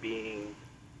versus it being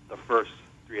the first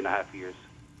 3.5 years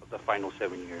of the final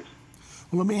 7 years?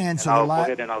 Well, let me answer I'll go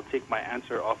ahead and I'll take my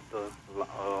answer off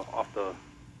the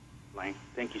line.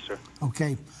 Thank you, sir.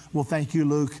 Okay. Well, thank you,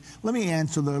 Luke. Let me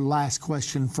answer the last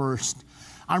question first.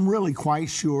 I'm really quite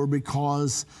sure,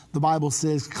 because the Bible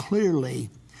says clearly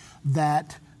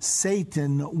that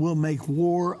Satan will make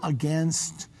war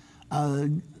against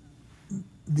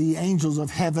the angels of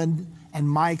heaven, and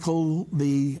Michael,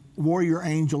 the warrior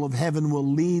angel of heaven, will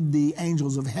lead the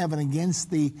angels of heaven against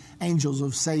the angels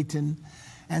of Satan,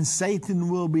 and Satan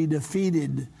will be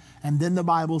defeated. And then the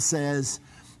Bible says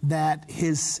that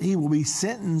he will be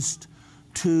sentenced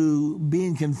to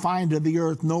being confined to the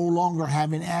earth, no longer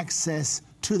having access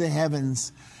to the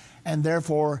heavens. And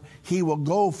therefore, he will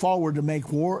go forward to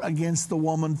make war against the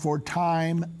woman for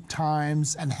time,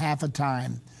 times, and half a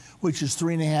time, which is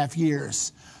 3.5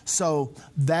 years. So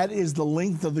that is the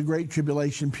length of the Great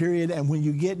Tribulation period. And when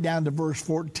you get down to verse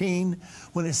 14,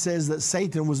 when it says that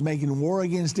Satan was making war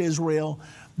against Israel,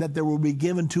 that there will be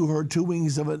given to her 2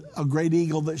 wings of a great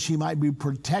eagle, that she might be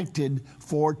protected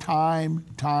for time,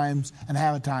 times, and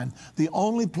half a time. The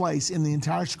only place in the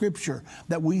entire Scripture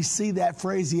that we see that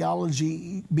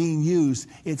phraseology being used,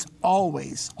 it's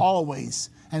always,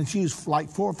 and it's used like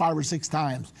 4 or 5 or 6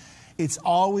 times. It's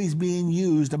always being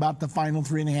used about the final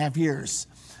 3.5 years.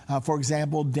 For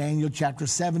example, Daniel chapter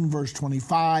 7, verse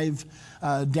 25,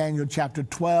 Daniel chapter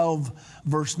 12,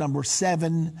 verse number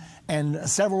 7, and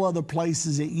several other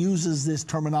places it uses this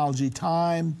terminology,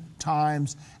 time,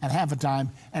 times, and half a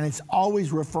time, and it's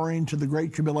always referring to the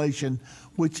Great Tribulation,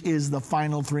 which is the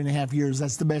final 3.5 years.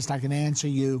 That's the best I can answer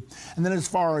you. And then as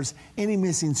far as any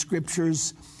missing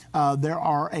scriptures, there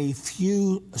are a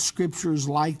few scriptures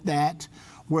like that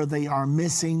where they are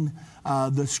missing.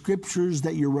 The scriptures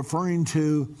that you're referring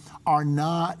to are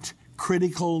not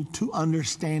critical to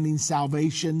understanding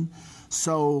salvation,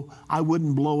 so I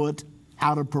wouldn't blow it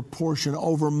out of proportion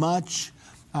over much.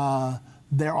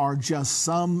 There are just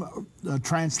some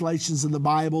translations of the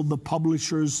Bible. The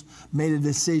publishers made a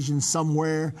decision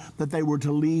somewhere that they were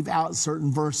to leave out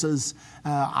certain verses.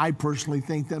 I personally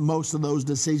think that most of those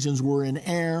decisions were in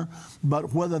error,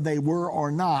 but whether they were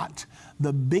or not,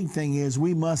 the big thing is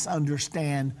we must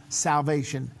understand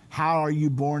salvation. How are you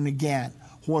born again?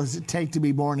 What does it take to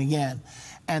be born again?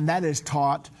 And that is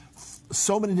taught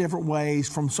so many different ways,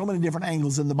 from so many different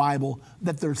angles in the Bible,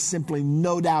 that there's simply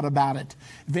no doubt about it.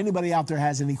 If anybody out there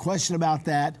has any question about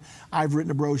that, I've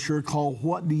written a brochure called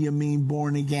What Do You Mean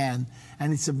Born Again?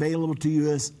 And it's available to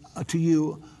you as to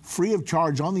you free of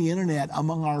charge on the internet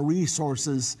among our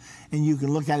resources, and you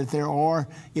can look at it there. Or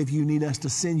if you need us to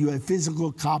send you a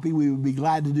physical copy, we would be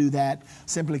glad to do that.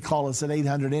 Simply call us at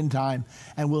 800 Endtime,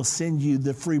 and we'll send you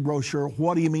the free brochure,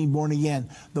 What Do You Mean Born Again?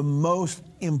 The most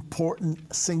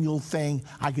important single thing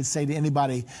I could say to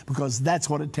anybody, because that's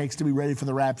what it takes to be ready for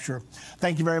the rapture.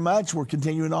 Thank you very much. We're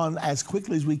continuing on as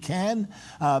quickly as we can.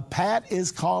 Pat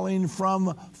is calling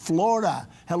from Florida.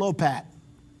 Hello, Pat.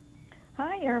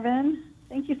 Hi, Irvin.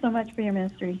 Thank you so much for your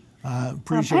ministry.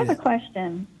 Appreciate it. I have a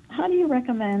question. How do you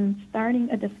recommend starting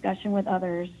a discussion with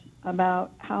others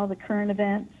about how the current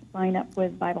events line up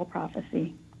with Bible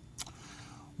prophecy?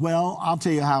 Well, I'll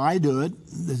tell you how I do it,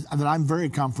 that I'm very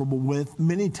comfortable with.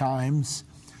 Many times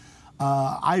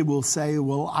I will say,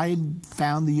 well, I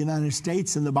found the United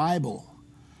States in the Bible.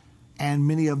 And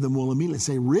many of them will immediately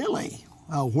say, really?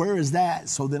 Where is that?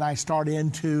 So then I start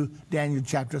into Daniel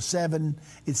chapter 7.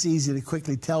 It's easy to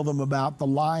quickly tell them about the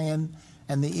lion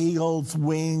and the eagle's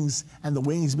wings and the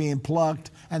wings being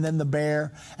plucked, and then the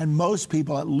bear. And most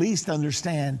people at least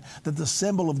understand that the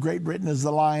symbol of Great Britain is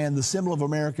the lion, the symbol of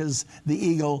America is the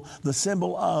eagle, the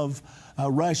symbol of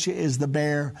Russia is the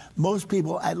bear. Most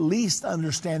people at least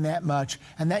understand that much,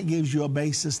 and that gives you a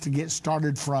basis to get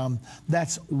started from.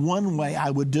 That's one way I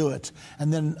would do it.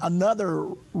 And then another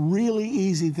really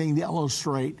easy thing to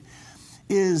illustrate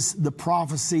is the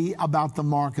prophecy about the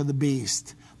mark of the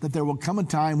beast, that there will come a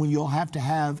time when you'll have to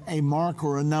have a mark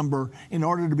or a number in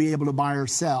order to be able to buy or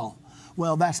sell.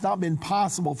 Well, that's not been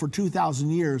possible for 2,000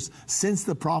 years since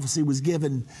the prophecy was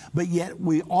given, but yet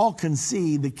we all can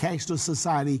see the cashless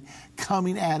society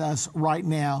coming at us right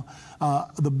now.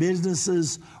 The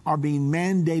businesses are being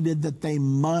mandated that they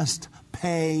must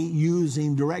pay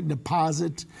using direct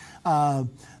deposit. All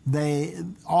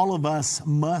of us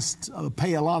must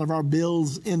pay a lot of our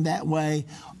bills in that way.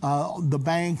 The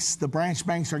banks, the branch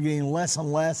banks are getting less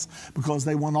and less because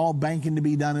they want all banking to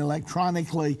be done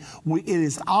electronically. It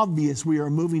is obvious we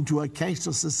are moving to a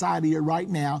cashless society right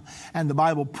now, and the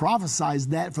Bible prophesies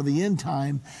that for the end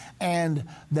time, and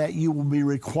that you will be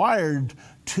required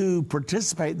to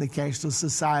participate in the cashless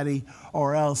society,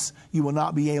 or else you will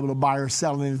not be able to buy or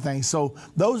sell anything. So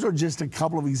those are just a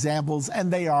couple of examples,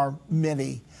 and they are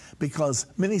many, because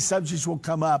many subjects will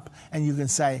come up and you can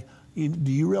say,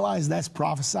 do you realize that's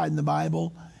prophesied in the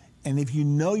Bible? And if you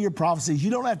know your prophecies,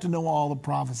 you don't have to know all the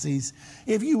prophecies.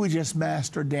 If you would just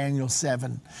master Daniel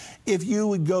 7, if you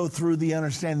would go through the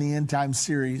Understand the End Time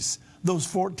series, those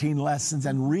 14 lessons,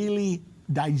 and really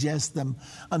digest them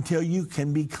until you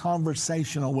can be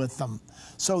conversational with them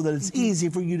so that it's easy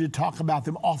for you to talk about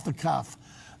them off the cuff.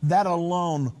 That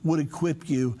alone would equip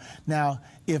you. Now,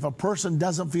 if a person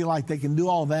doesn't feel like they can do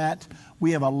all that,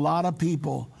 we have a lot of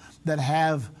people that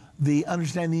have the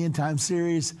Understand the End Time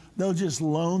series. They'll just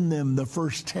loan them the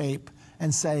first tape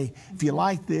and say, if you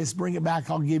like this, bring it back,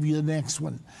 I'll give you the next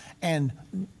one. And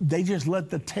they just let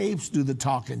the tapes do the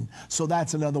talking. So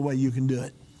that's another way you can do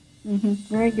it.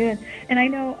 Very good. And I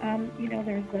know,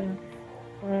 there's the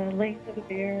legs of the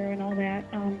bear and all that.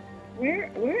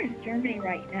 Where is Germany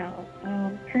right now?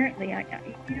 Currently, you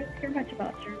don't hear much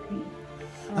about Germany.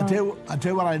 I'll tell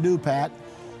you what I do, Pat.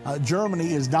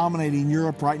 Germany is dominating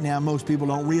Europe right now. Most people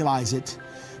don't realize it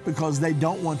because they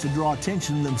don't want to draw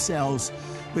attention to themselves,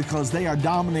 because they are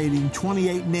dominating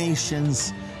 28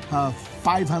 nations,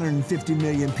 550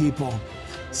 million people.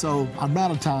 So I'm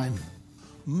out of time.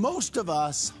 Most of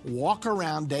us walk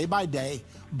around day by day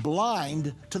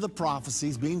blind to the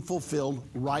prophecies being fulfilled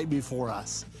right before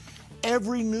us.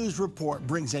 Every news report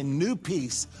brings a new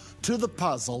piece to the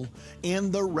puzzle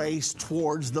in the race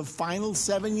towards the final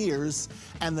 7 years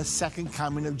and the second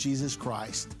coming of Jesus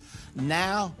Christ.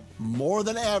 Now, more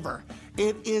than ever,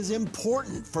 it is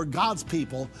important for God's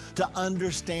people to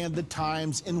understand the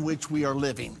times in which we are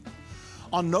living.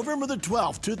 On November the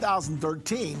 12th,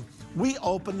 2013, we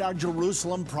opened our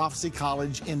Jerusalem Prophecy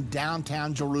College in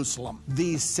downtown Jerusalem.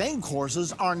 These same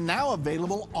courses are now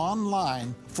available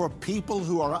online for people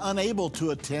who are unable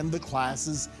to attend the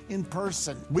classes in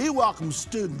person. We welcome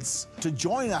students to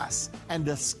join us and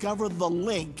discover the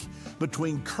link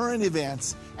between current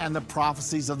events and the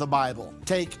prophecies of the Bible.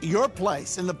 Take your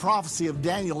place in the prophecy of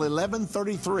Daniel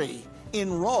 11:33.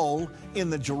 Enroll in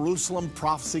the Jerusalem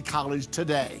Prophecy College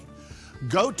today.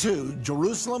 Go to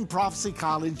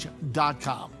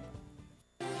JerusalemProphecyCollege.com.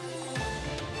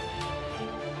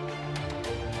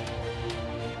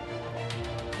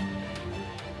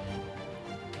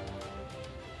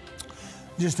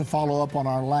 Just to follow up on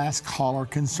our last caller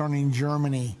concerning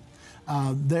Germany,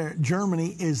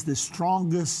 Germany is the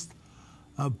strongest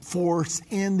force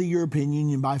in the European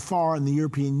Union by far, and the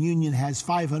European Union has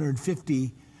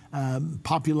 550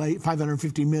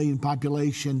 550 million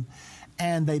population,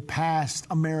 and they passed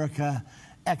America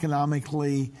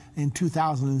economically in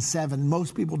 2007.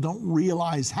 Most people don't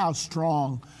realize how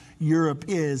strong Europe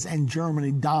is, and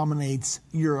Germany dominates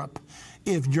Europe.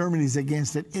 If Germany's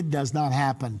against it, it does not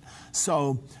happen.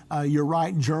 So you're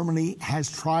right, Germany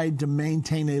has tried to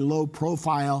maintain a low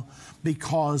profile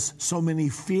because so many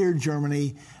fear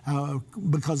Germany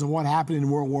because of what happened in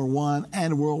World War I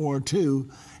and World War II.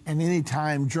 And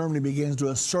anytime Germany begins to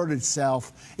assert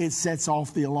itself, it sets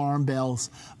off the alarm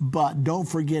bells. But don't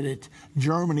forget it,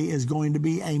 Germany is going to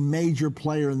be a major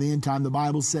player in the end time. The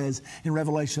Bible says in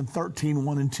Revelation 13,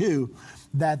 1 and 2,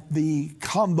 that the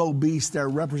combo beast there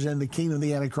representing the kingdom of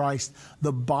the Antichrist,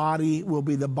 the body will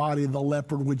be the body of the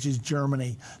leopard, which is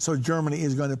Germany. So Germany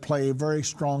is going to play a very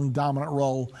strong, dominant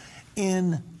role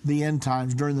in the end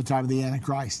times during the time of the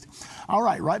Antichrist. All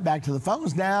right back to the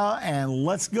phones now, and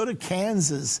let's go to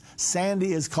Kansas.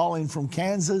 Sandy is calling from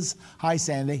Kansas. Hi,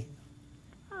 Sandy.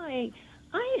 Hi.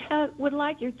 I would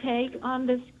like your take on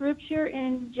the scripture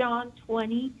in John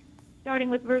 20, starting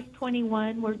with verse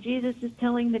 21, where Jesus is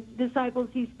telling the disciples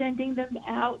he's sending them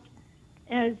out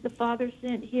as the Father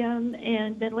sent him,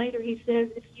 and then later he says,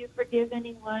 if you forgive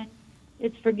anyone,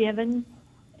 it's forgiven,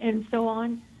 and so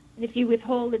on. And if you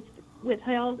withhold, it's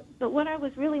withheld. But what I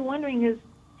was really wondering is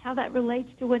how that relates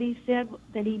to what he said,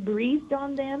 that he breathed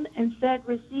on them and said,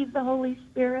 receive the Holy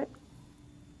Spirit.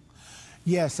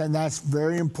 Yes, and that's a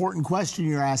very important question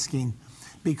you're asking,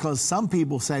 because some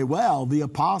people say, well, the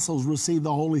apostles received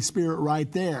the Holy Spirit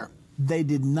right there. They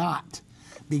did not,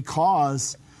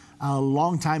 because a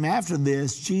long time after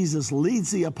this, Jesus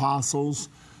leads the apostles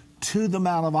to the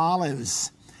Mount of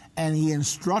Olives, and he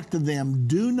instructed them,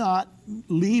 do not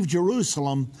leave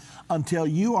Jerusalem until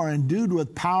you are endued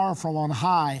with power from on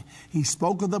high. He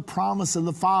spoke of the promise of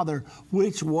the Father,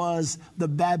 which was the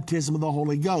baptism of the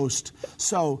Holy Ghost.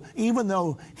 So even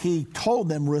though he told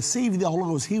them, receive the Holy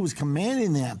Ghost, he was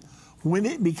commanding them, when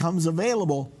it becomes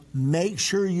available, make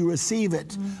sure you receive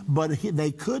it. But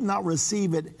they could not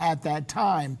receive it at that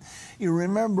time. You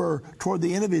remember toward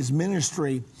the end of his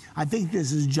ministry, I think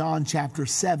this is John chapter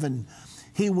 7,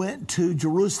 he went to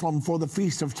Jerusalem for the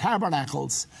Feast of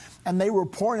Tabernacles, and they were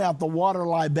pouring out the water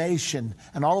libation,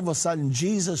 and all of a sudden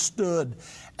Jesus stood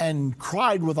and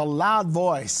cried with a loud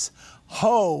voice,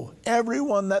 Ho,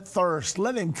 everyone that thirsts,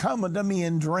 let him come unto me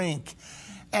and drink.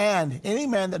 And any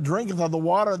man that drinketh of the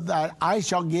water that I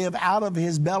shall give, out of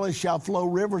his belly shall flow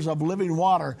rivers of living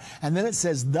water. And then it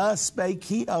says, thus spake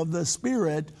he of the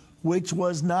Spirit, which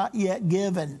was not yet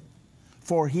given,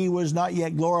 for he was not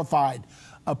yet glorified.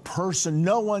 A person,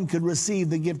 no one could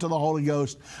receive the gift of the Holy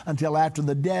Ghost until after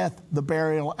the death, the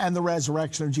burial, and the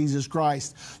resurrection of Jesus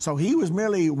Christ. So he was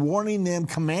merely warning them,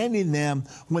 commanding them,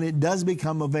 when it does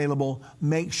become available,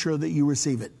 make sure that you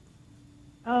receive it.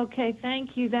 Okay,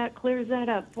 thank you. That clears that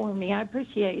up for me. I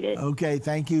appreciate it. Okay,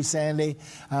 thank you, Sandy.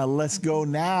 Let's go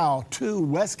now to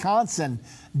Wisconsin.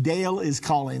 Dale is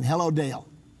calling. Hello, Dale.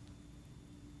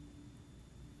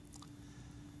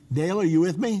 Dale, are you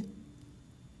with me?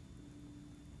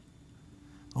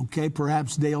 Okay,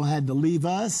 perhaps Dale had to leave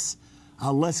us.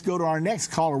 Let's go to our next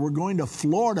caller. We're going to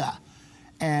Florida,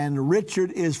 and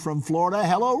Richard is from Florida.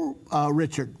 Hello,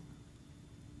 Richard.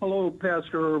 Hello,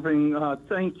 Pastor Irvin.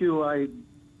 Thank you. I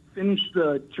finished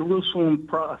the Jerusalem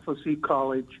Prophecy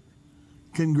College.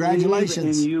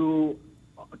 Congratulations. And you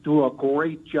do a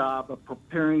great job of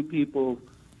preparing people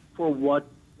for what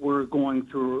we're going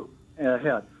through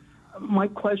ahead. My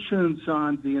question's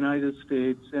on the United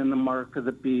States and the mark of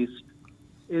the beast.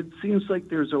 It seems like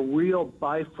there's a real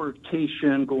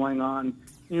bifurcation going on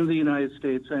in the United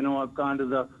States. I know I've gone to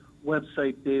the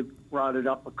website. Dave brought it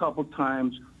up a couple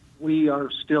times. We are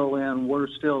still in, we're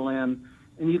still in.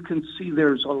 And you can see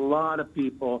there's a lot of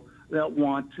people that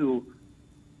want to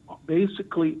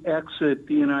basically exit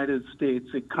the United States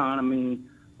economy,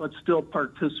 but still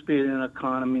participate in an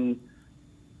economy.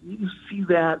 You see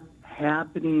that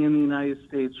happening in the United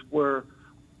States, where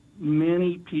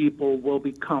many people will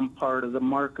become part of the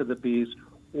mark of the beast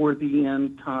or the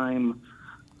end time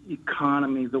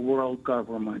economy, the world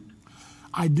government.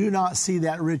 I do not see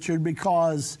that, Richard,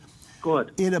 because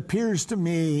it appears to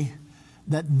me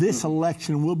that this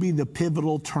election will be the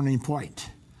pivotal turning point,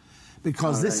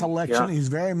 because this election is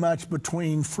very much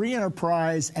between free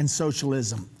enterprise and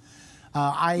socialism.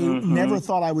 I never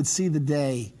thought I would see the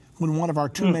day when one of our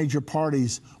two major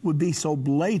parties would be so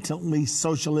blatantly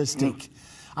socialistic.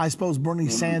 I suppose Bernie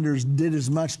Sanders did as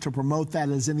much to promote that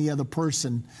as any other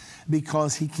person,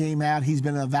 because he came out, he's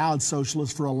been an avowed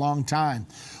socialist for a long time.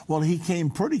 Well, he came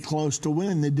pretty close to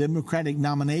winning the Democratic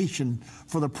nomination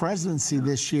for the presidency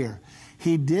this year.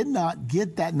 He did not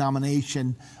get that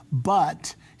nomination,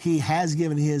 but he has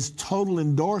given his total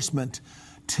endorsement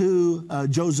to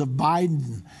Joseph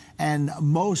Biden. And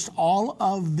most all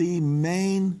of the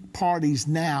main parties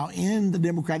now in the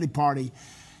Democratic Party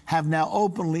have now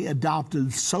openly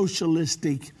adopted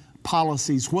socialistic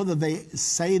policies. Whether they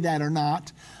say that or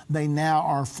not, they now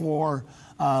are for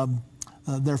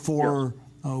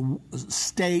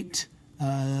state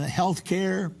health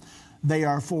care. They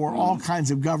are for all kinds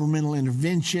of governmental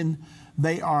intervention.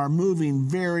 They are moving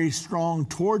very strong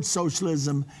towards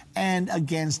socialism and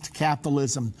against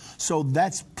capitalism. So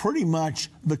that's pretty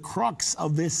much the crux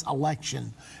of this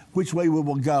election, which way we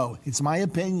will go. It's my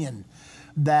opinion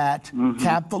that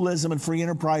capitalism and free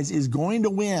enterprise is going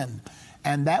to win,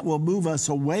 and that will move us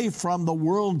away from the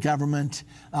world government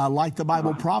like the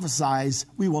Bible prophesies.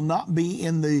 We will not be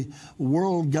in the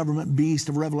world government beast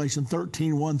of Revelation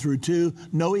 13, 1 through 2.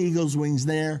 No eagle's wings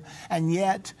there. And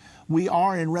yet we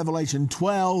are in Revelation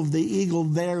 12. The eagle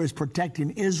there is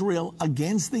protecting Israel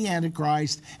against the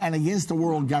Antichrist and against the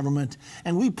world government.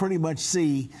 And we pretty much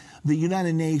see the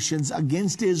United Nations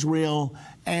against Israel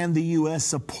and the U.S.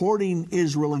 supporting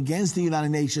Israel against the United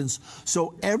Nations.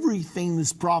 So everything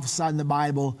that's prophesied in the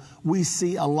Bible, we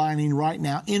see aligning right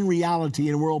now in reality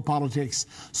in world politics.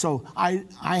 So I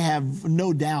have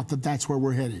no doubt that that's where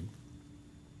we're headed.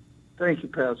 Thank you,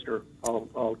 Pastor.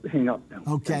 I'll hang up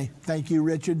now. Okay. Thank you,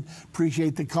 Richard.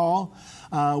 Appreciate the call.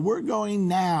 We're going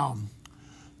now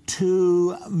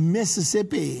to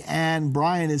Mississippi, and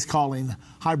Brian is calling.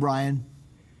 Hi, Brian.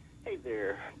 Hey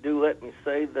there. Do let me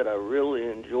say that I really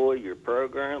enjoy your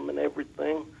program and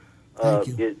everything.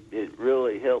 Thank you. It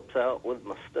really helps out with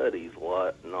my studies a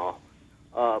lot and all.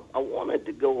 I wanted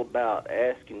to go about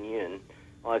asking you, and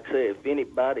like I say, if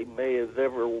anybody may have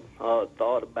ever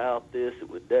thought about this, it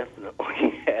would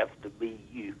definitely have to be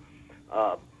you.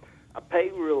 I pay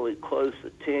really close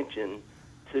attention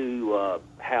to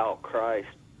how Christ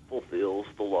fulfills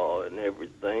the law and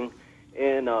everything.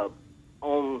 And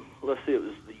on, let's see, it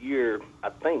was the year, I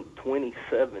think,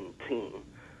 2017,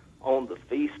 on the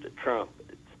Feast of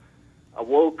Trumpets, I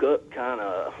woke up kind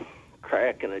of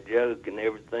cracking a joke and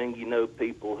everything. You know,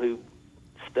 people who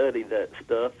study that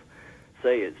stuff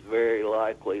say it's very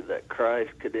likely that Christ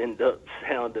could end up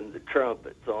sounding the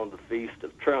trumpets on the Feast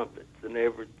of Trumpets and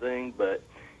everything, but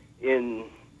in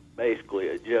basically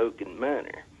a joking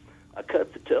manner. I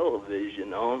cut the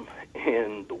television on,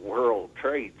 and the World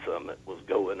Trade Summit was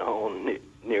going on, and it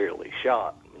nearly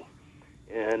shocked me.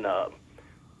 And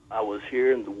I was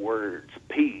hearing the words,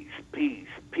 peace, peace,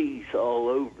 peace, all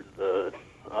over the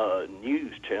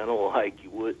news channel like you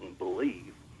wouldn't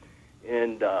believe.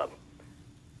 And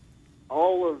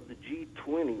all of the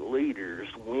G20 leaders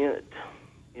went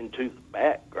into the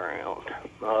background,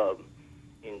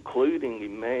 including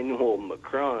Emmanuel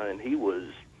Macron. He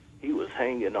was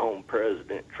hanging on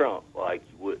President Trump like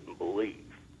you wouldn't believe.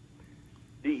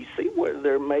 Do you see where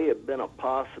there may have been a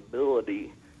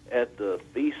possibility at the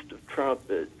Feast of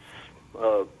Trumpets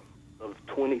of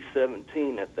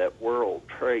 2017 at that World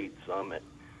Trade Summit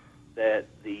that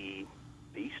the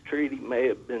peace treaty may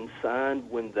have been signed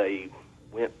when they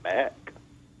went back?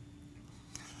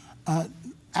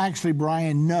 Actually,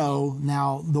 Brian, no.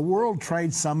 Now, the World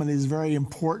Trade Summit is very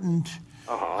important.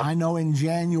 I know in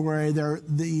January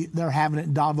they're having it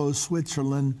in Davos,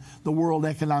 Switzerland, the World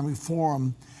Economic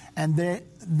Forum, and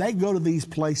they go to these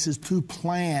places to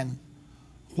plan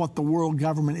what the world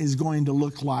government is going to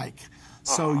look like.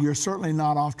 So you're certainly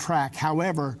not off track.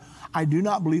 However, I do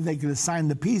not believe they could have signed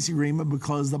the peace agreement,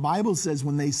 because the Bible says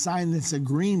when they signed this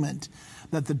agreement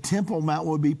that the Temple Mount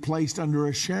would be placed under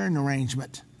a sharing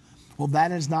arrangement. Well,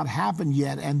 that has not happened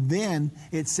yet. And then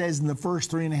it says in the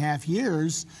first 3.5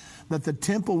 years that the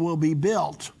temple will be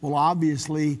built. Well,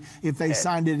 obviously, if they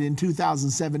signed it in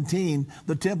 2017,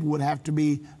 the temple would have to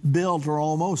be built or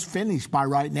almost finished by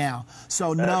right now.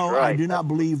 So, no, I do not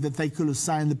believe that they could have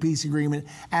signed the peace agreement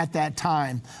at that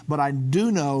time. But I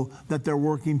do know that they're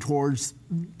working towards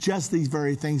just these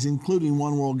very things, including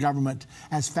one world government,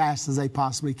 as fast as they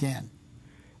possibly can.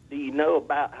 Do you know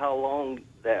about how long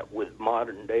that with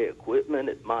modern day equipment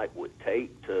it would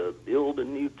take to build a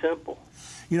new temple?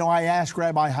 You know, I asked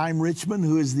Rabbi Chaim Richman,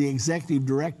 who is the executive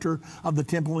director of the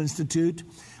Temple Institute,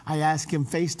 I asked him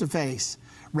face to face,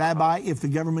 Rabbi, if the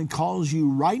government calls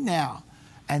you right now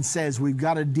and says, we've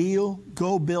got a deal,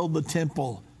 go build the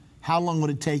temple, how long would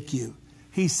it take you?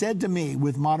 He said to me,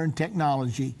 with modern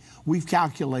technology, we've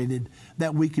calculated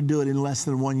that we could do it in less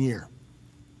than 1 year.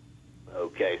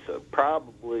 Okay, so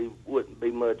probably wouldn't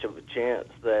be much of a chance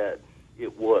that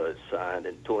it was signed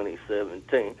in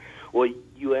 2017. Well,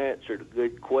 you answered a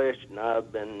good question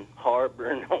I've been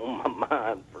harboring on my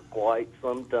mind for quite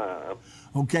some time.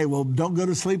 Okay, well, don't go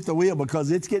to sleep at the wheel,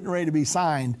 because it's getting ready to be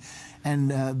signed.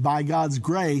 And by God's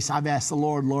grace, I've asked the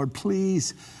Lord,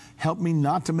 please help me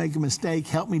not to make a mistake.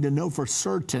 Help me to know for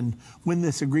certain when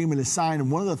this agreement is signed.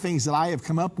 And one of the things that I have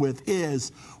come up with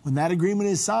is when that agreement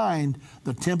is signed,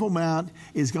 the Temple Mount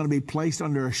is going to be placed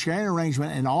under a sharing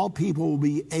arrangement, and all people will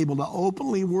be able to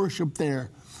openly worship there.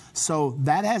 So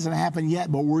that hasn't happened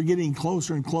yet, but we're getting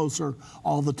closer and closer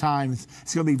all the time.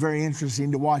 It's going to be very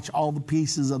interesting to watch all the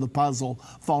pieces of the puzzle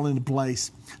fall into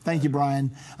place. Thank you,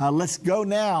 Brian. Let's go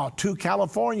now to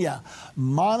California.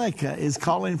 Monica is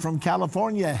calling from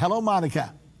California. Hello,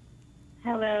 Monica.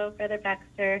 Hello, Brother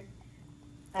Baxter.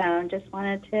 Just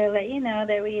wanted to let you know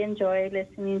that we enjoy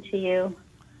listening to you.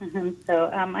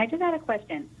 I just had a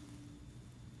question.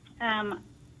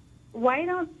 Why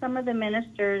don't some of the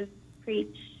ministers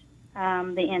preach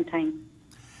the end times?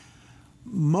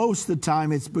 Most of the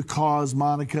time it's because,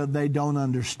 Monica, they don't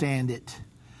understand it.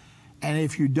 And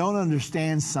if you don't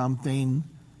understand something,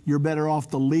 you're better off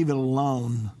to leave it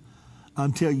alone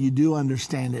until you do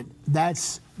understand it.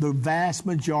 That's the vast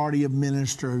majority of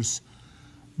ministers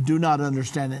do not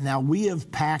understand it. Now, we have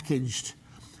packaged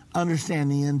Understand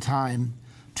the End Time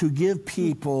to give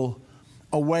people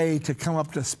a way to come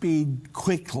up to speed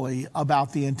quickly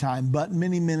about the end time. But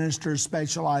many ministers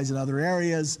specialize in other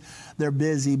areas. They're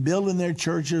busy building their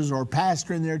churches or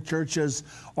pastoring their churches,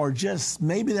 or just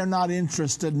maybe they're not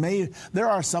interested. Maybe there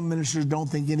are some ministers who don't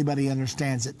think anybody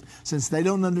understands it. Since they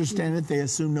don't understand it, they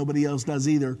assume nobody else does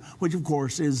either, which of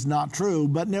course is not true.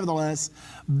 But nevertheless,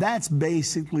 that's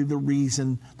basically the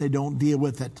reason they don't deal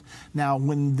with it. Now,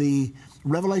 when the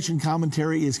Revelation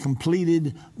commentary is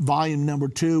completed, volume number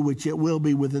 2, which it will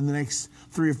be within the next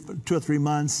 2 or 3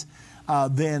 months,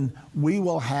 then we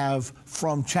will have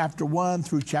from chapter 1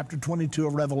 through chapter 22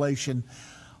 of Revelation,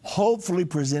 hopefully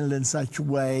presented in such a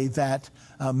way that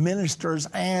ministers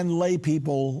and lay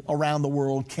people around the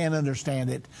world can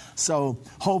understand it. So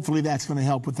hopefully that's going to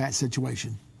help with that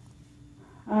situation.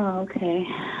 Oh, okay.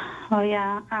 Well,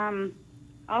 yeah.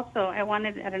 Also, I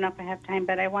don't know if I have time,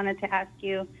 but I wanted to ask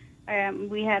you,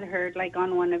 we had heard, like,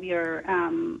 on one of your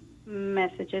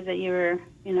messages that you were,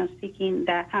 speaking,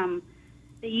 that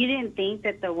you didn't think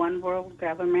that the one world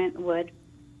government would,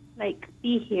 like,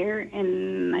 be here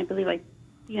in, I believe, like,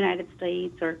 the United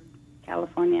States or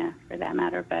California, for that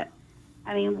matter. But,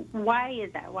 I mean, why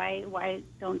is that? Why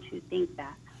don't you think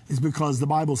that? It's because the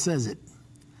Bible says it.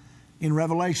 In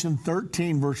Revelation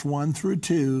 13, verse 1 through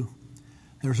 2,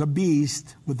 there's a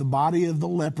beast with the body of the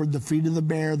leopard, the feet of the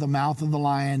bear, the mouth of the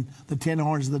lion, the 10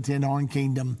 horns of the 10-horn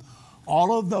kingdom.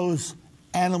 All of those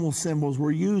animal symbols were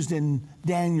used in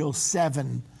Daniel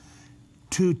 7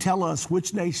 to tell us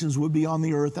which nations would be on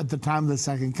the earth at the time of the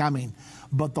second coming.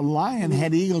 But the lion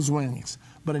had eagle's wings.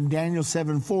 But in Daniel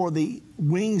 7:4, the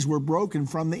wings were broken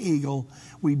from the eagle.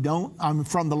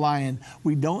 From the lion.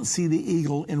 We don't see the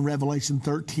eagle in Revelation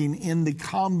 13 in the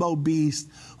combo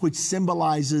beast, which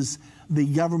symbolizes the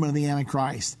government of the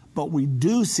Antichrist. But we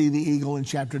do see the eagle in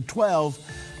chapter 12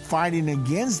 fighting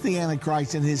against the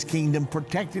Antichrist and his kingdom,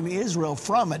 protecting Israel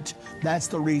from it. That's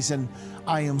the reason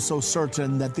I am so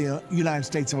certain that the United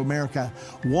States of America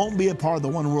won't be a part of the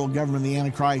one world government of the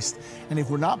Antichrist. And if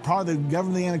we're not part of the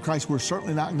government of the Antichrist, we're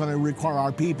certainly not going to require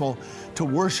our people to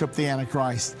worship the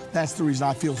Antichrist. That's the reason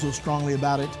I feel so strongly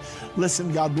about it.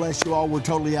 Listen, God bless you all. We're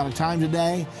totally out of time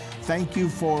today. Thank you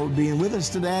for being with us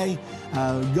today.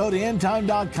 Go to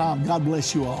endtime.com. God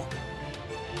bless you all.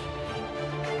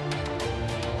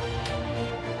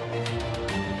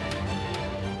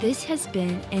 This has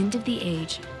been End of the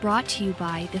Age, brought to you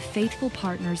by the faithful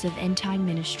partners of Endtime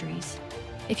Ministries.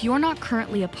 If you're not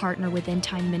currently a partner with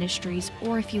Endtime Ministries,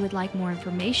 or if you would like more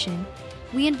information,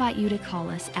 we invite you to call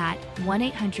us at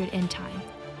 1-800-ENDTIME.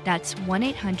 That's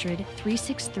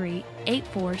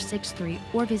 1-800-363-8463,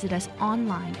 or visit us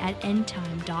online at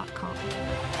endtime.com.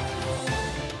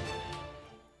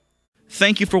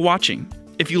 Thank you for watching.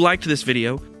 If you liked this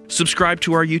video, subscribe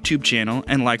to our YouTube channel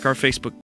and like our Facebook